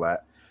and all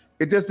that,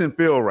 it just didn't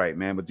feel right,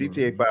 man. But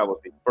GTA 5 was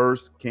the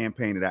first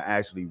campaign that I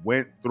actually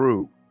went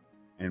through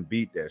and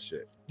beat that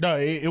shit. No,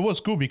 it was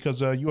cool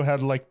because you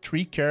had like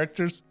 3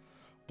 characters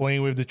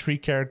playing with the 3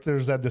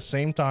 characters at the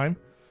same time.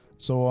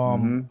 So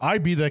I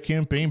beat that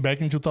campaign back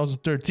in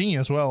 2013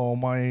 as well on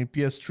my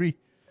PS3.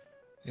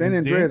 San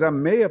Andreas, I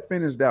may have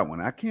finished that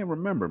one. I can't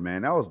remember,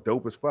 man. That was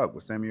dope as fuck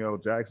with Samuel L.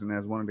 Jackson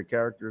as one of the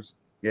characters.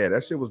 Yeah,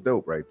 that shit was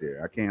dope right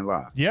there. I can't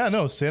lie. Yeah,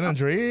 no, San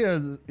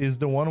Andreas is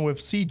the one with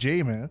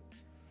CJ, man.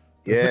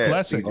 It's a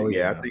classic.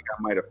 I think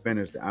I might have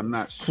finished it. I'm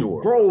not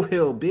sure. Grove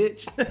Hill,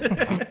 bitch.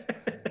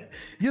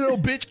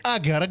 Bitch, I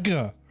got a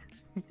gun.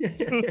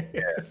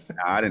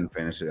 I didn't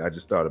finish it. I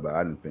just thought about it.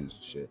 I didn't finish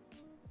the shit.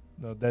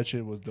 No, that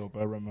shit was dope.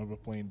 I remember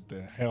playing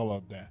the hell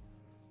out of that.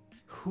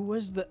 Who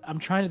was I'm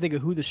trying to think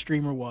of who the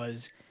streamer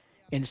was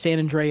in San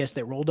Andreas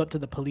that rolled up to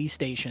the police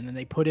station and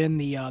they put in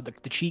the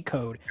cheat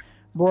code,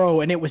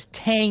 bro, and it was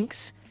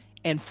tanks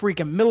and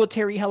freaking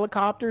military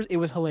helicopters. It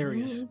was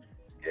hilarious.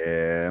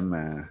 Yeah,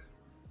 man.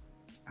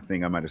 I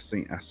think I might have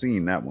seen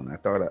that one. I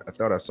thought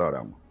I saw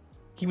that one.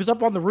 He was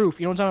up on the roof.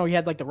 You know what I'm talking about? He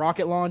had like the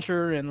rocket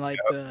launcher and like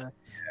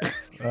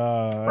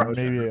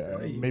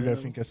maybe I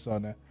think I saw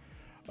that.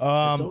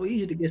 It's so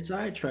easy to get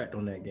sidetracked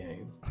on that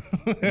game.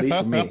 At least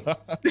for me.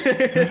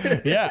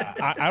 Yeah,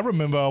 I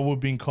remember I would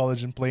be in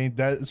college and playing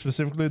that,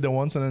 specifically the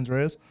one San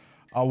Andreas.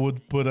 I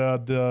would put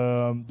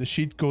the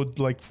cheat code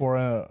like for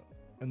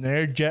an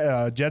air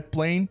jet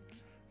plane,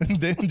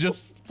 and then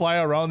just fly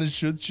around and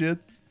shoot shit.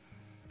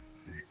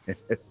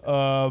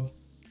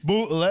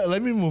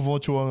 Let me move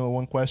on to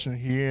one question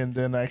here, and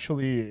then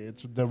actually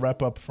it's the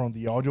wrap up from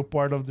the audio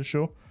part of the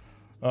show,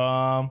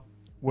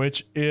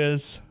 which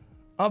is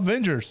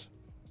Avengers.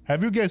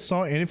 Have you guys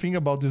saw anything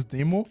about this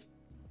demo?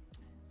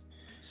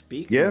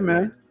 Speaking of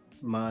man.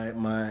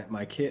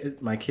 My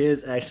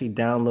kids actually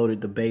downloaded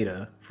the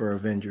beta for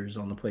Avengers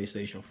on the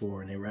PlayStation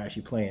 4, and they were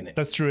actually playing it.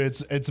 That's true.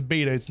 It's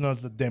beta. It's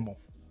not the demo.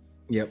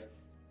 Yep,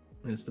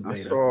 it's the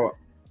beta.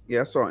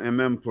 I saw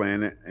MM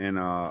playing it and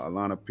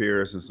Alana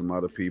Pierce and some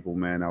other people,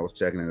 man. I was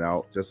checking it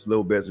out, just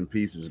little bits and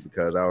pieces,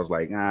 because I was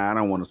like, I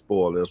don't want to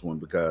spoil this one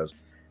because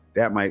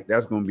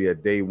that's going to be a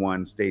day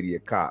one Stadia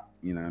cop.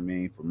 You know what I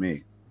mean? For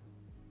me.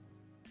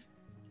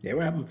 They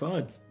were having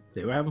fun.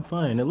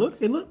 And it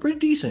looked pretty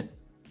decent.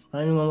 I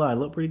ain't even gonna lie, it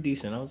looked pretty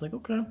decent. I was like,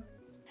 okay.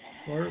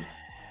 Word.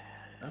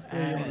 I feel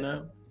you on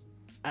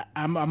that.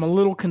 I'm a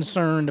little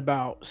concerned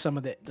about some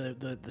of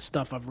the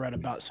stuff I've read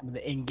about some of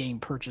the in-game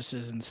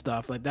purchases and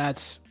stuff. Like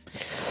that's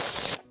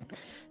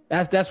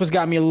what's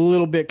got me a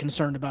little bit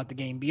concerned about the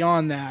game.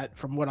 Beyond that,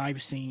 from what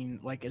I've seen,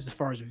 like as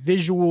far as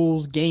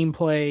visuals,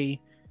 gameplay,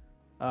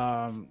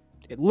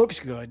 it looks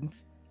good.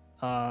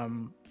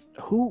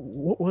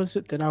 What was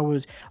it that I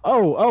was? I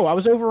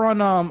was over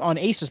on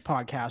Ace's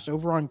podcast,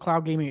 over on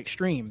Cloud Gaming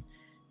Extreme,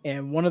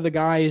 and one of the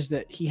guys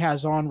that he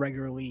has on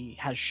regularly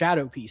has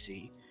Shadow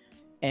PC,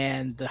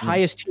 and the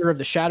highest tier of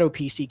the Shadow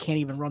PC can't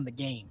even run the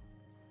game.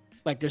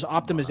 Like there's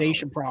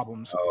optimization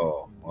problems.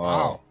 Oh,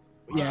 wow.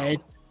 Yeah,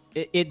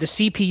 the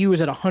CPU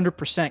is at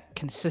 100%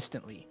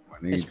 consistently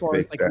as far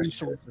as like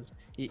resources.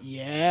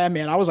 Yeah,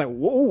 man, I was like,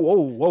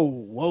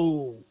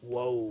 whoa.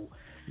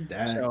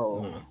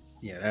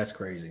 That's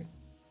crazy.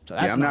 So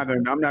I'm not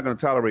gonna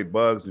tolerate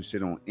bugs and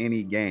shit on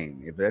any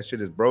game. If that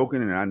shit is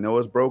broken and I know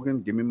it's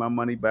broken, give me my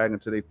money back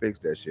until they fix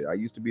that shit. I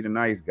used to be the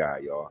nice guy,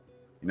 y'all.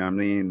 You know what I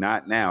mean?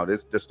 Not now. The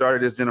start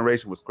of this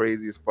generation was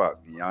crazy as fuck.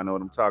 And y'all know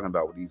what I'm talking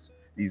about with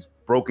these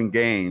broken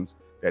games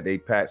that they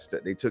patched.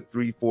 That they took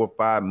 3, 4,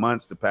 5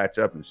 months to patch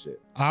up and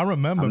shit. I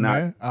remember,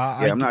 man.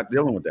 I'm not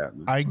dealing with that,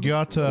 man. I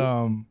got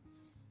the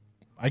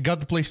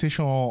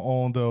PlayStation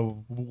on the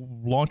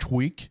launch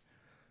week.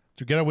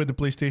 Together with the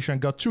PlayStation, I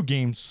got 2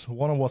 games.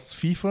 One was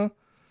FIFA,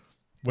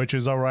 which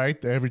is all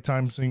right. Every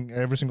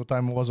single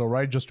time it was all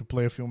right just to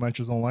play a few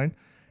matches online.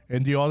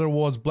 And the other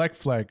was Black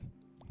Flag.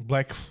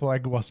 Black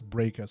Flag was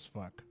break as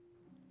fuck.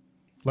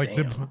 Like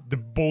the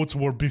boats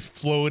were be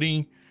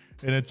floating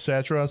and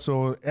etc.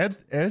 So at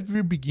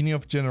every beginning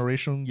of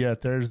generation, yeah,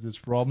 there's these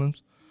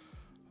problems.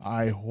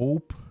 I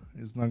hope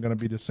it's not gonna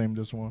be the same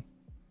this one.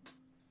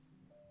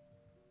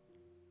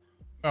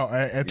 Oh,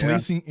 at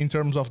least in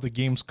terms of the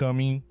games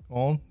coming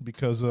on,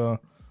 because the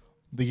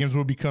games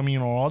will be coming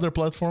on other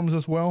platforms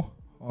as well.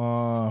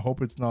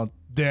 Hope it's not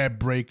that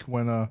break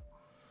when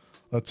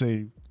let's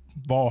say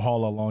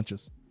Valhalla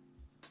launches.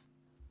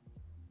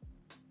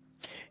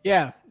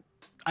 Yeah,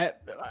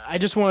 I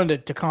just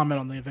wanted to comment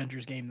on the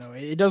Avengers game though.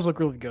 It does look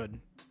really good.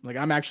 Like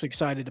I'm actually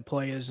excited to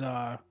play as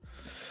I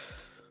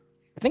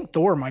think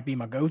Thor might be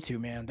my go-to,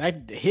 man.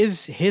 That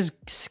his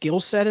skill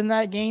set in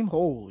that game,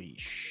 holy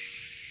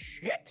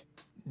shit.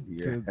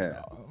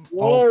 Yeah.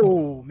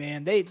 Whoa,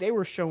 man. They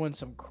were showing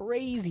some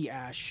crazy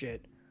ass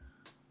shit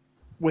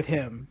with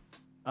him.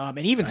 And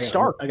even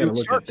Stark.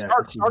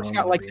 Stark's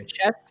got like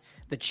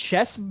the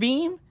chest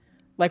beam,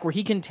 like where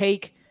he can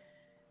take,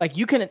 like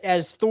you can,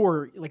 as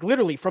Thor, like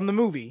literally from the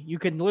movie, you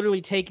can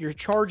literally take your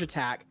charge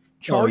attack,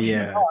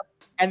 him up,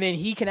 and then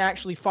he can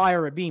actually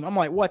fire a beam. I'm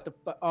like, what the?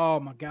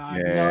 Oh my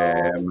god!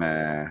 Yeah,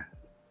 man,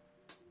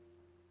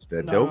 it's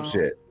that dope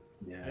shit.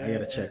 Yeah, I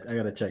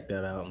gotta check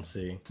that out and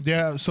see.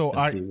 Yeah, so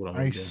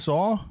I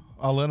saw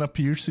Alana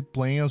Pierce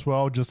playing as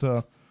well. Just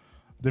the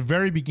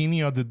very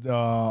beginning of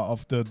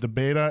the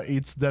beta.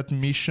 It's that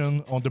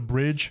mission on the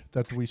bridge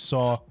that we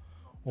saw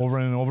over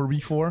and over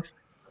before.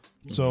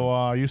 Mm-hmm.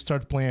 So you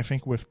start playing, I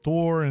think, with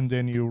Thor, and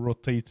then you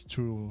rotate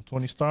to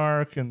Tony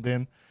Stark, and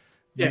then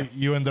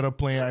you ended up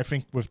playing, I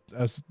think,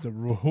 as the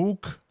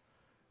Hulk,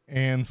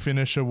 and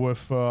finish it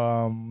with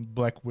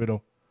Black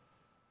Widow.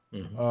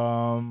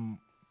 Mm-hmm.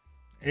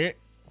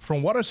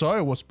 From what I saw,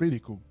 it was pretty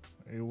cool.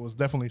 It was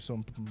definitely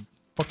some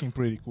fucking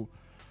pretty cool.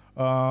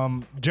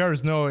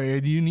 Jared, no,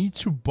 you need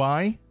to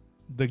buy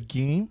the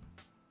game,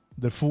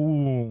 the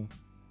full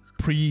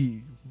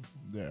pre-order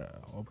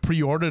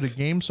the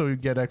game so you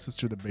get access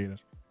to the beta.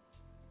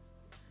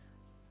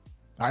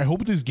 I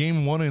hope this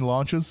game, when it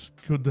launches,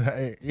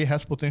 it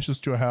has potentials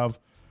to have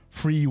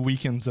free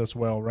weekends as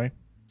well, right?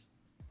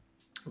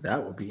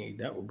 That would be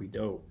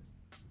dope.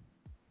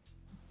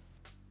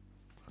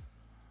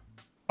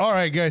 All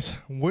right, guys,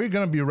 we're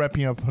gonna be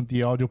wrapping up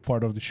the audio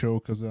part of the show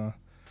because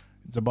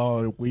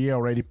we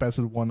already passed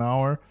 1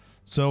 hour.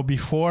 So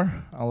before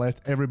I let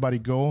everybody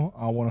go,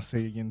 I want to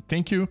say again,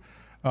 thank you.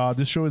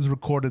 This show is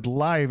recorded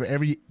live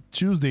every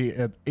Tuesday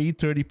at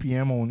 8:30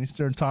 p.m. on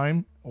Eastern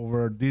Time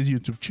over this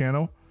YouTube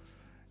channel.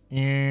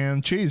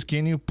 And Chase,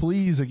 can you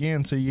please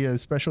again say a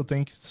special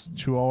thanks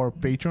to our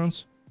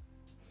patrons?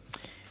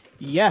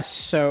 Yes,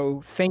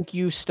 so thank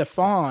you,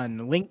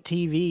 Stefan, Link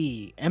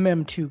TV,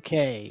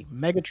 MM2K,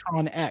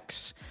 Megatron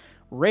X,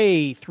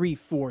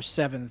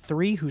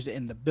 Ray3473, who's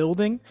in the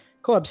building,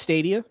 Club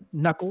Stadia,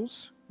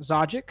 Knuckles,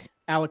 Zajic,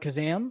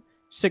 Alakazam,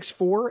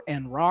 6'4",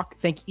 and Rock.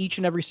 Thank each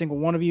and every single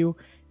one of you.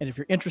 And if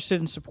you're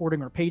interested in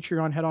supporting our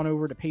Patreon, head on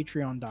over to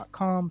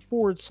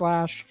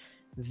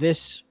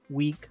patreon.com/This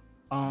Week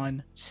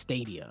on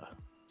Stadia.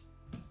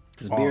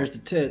 Because beers to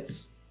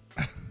tits.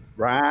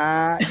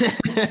 Right.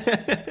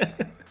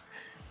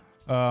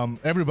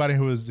 Everybody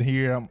who is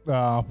here,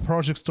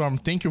 Project Storm,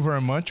 thank you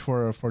very much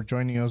for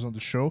joining us on the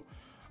show.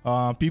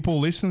 People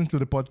listening to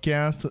the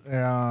podcast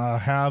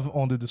have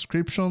on the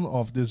description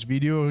of this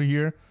video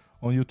here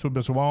on YouTube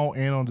as well,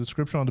 and on the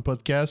description of the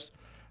podcast,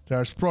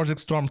 there's Project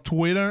Storm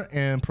Twitter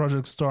and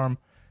Project Storm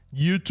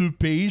YouTube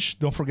page.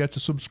 Don't forget to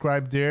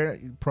subscribe there.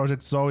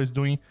 Project is always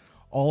doing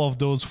all of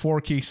those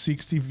 4K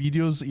 60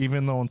 videos,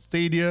 even on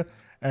Stadia,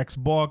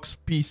 Xbox,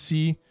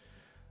 PC,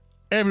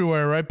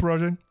 everywhere, right,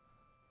 Project?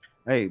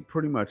 Hey,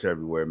 pretty much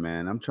everywhere,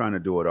 man. I'm trying to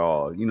do it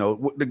all. You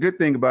know, the good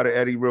thing about it,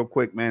 Eddie, real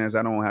quick, man, is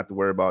I don't have to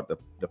worry about the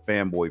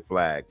fanboy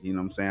flag. You know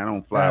what I'm saying? I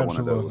don't fly one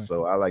of those,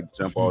 so I like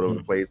to jump all over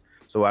the place,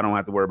 so I don't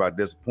have to worry about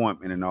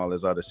disappointment and all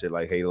this other shit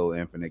like Halo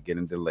Infinite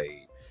getting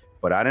delayed.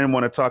 But I didn't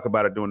want to talk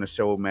about it during the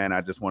show, man. I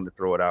just wanted to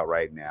throw it out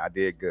right now. I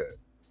did good.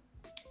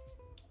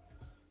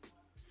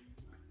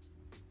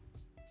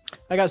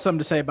 I got something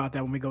to say about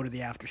that when we go to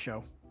the after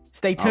show.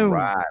 Stay tuned. All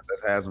right,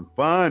 let's have some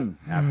fun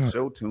after the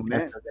show. Tune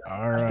in.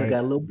 All right. I still got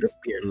a little bit of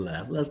beer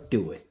left. Let's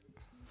do it.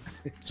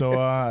 So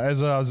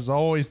as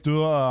always,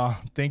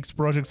 thanks,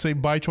 Project. Say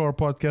bye to our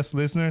podcast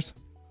listeners.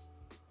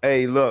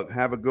 Hey, look,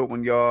 have a good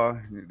one, y'all.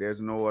 There's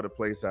no other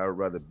place I would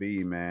rather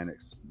be, man,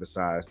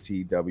 besides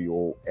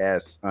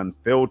TWoS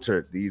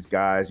Unfiltered. These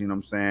guys, you know what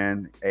I'm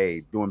saying? Hey,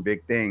 doing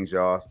big things,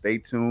 y'all. Stay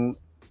tuned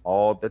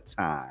all the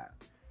time.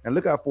 And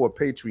look out for a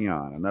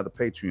Patreon, another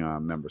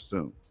Patreon member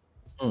soon.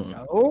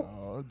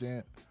 Oh,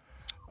 damn.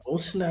 Oh,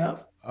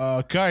 snap.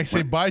 Guys,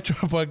 say bye to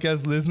our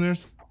podcast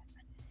listeners.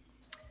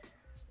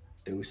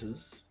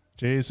 Deuces.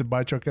 Jason,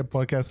 bye, Truckhead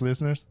Podcast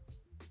listeners.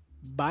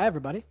 Bye,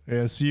 everybody.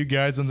 Yeah, see you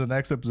guys on the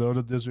next episode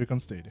of This Week on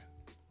Stadia.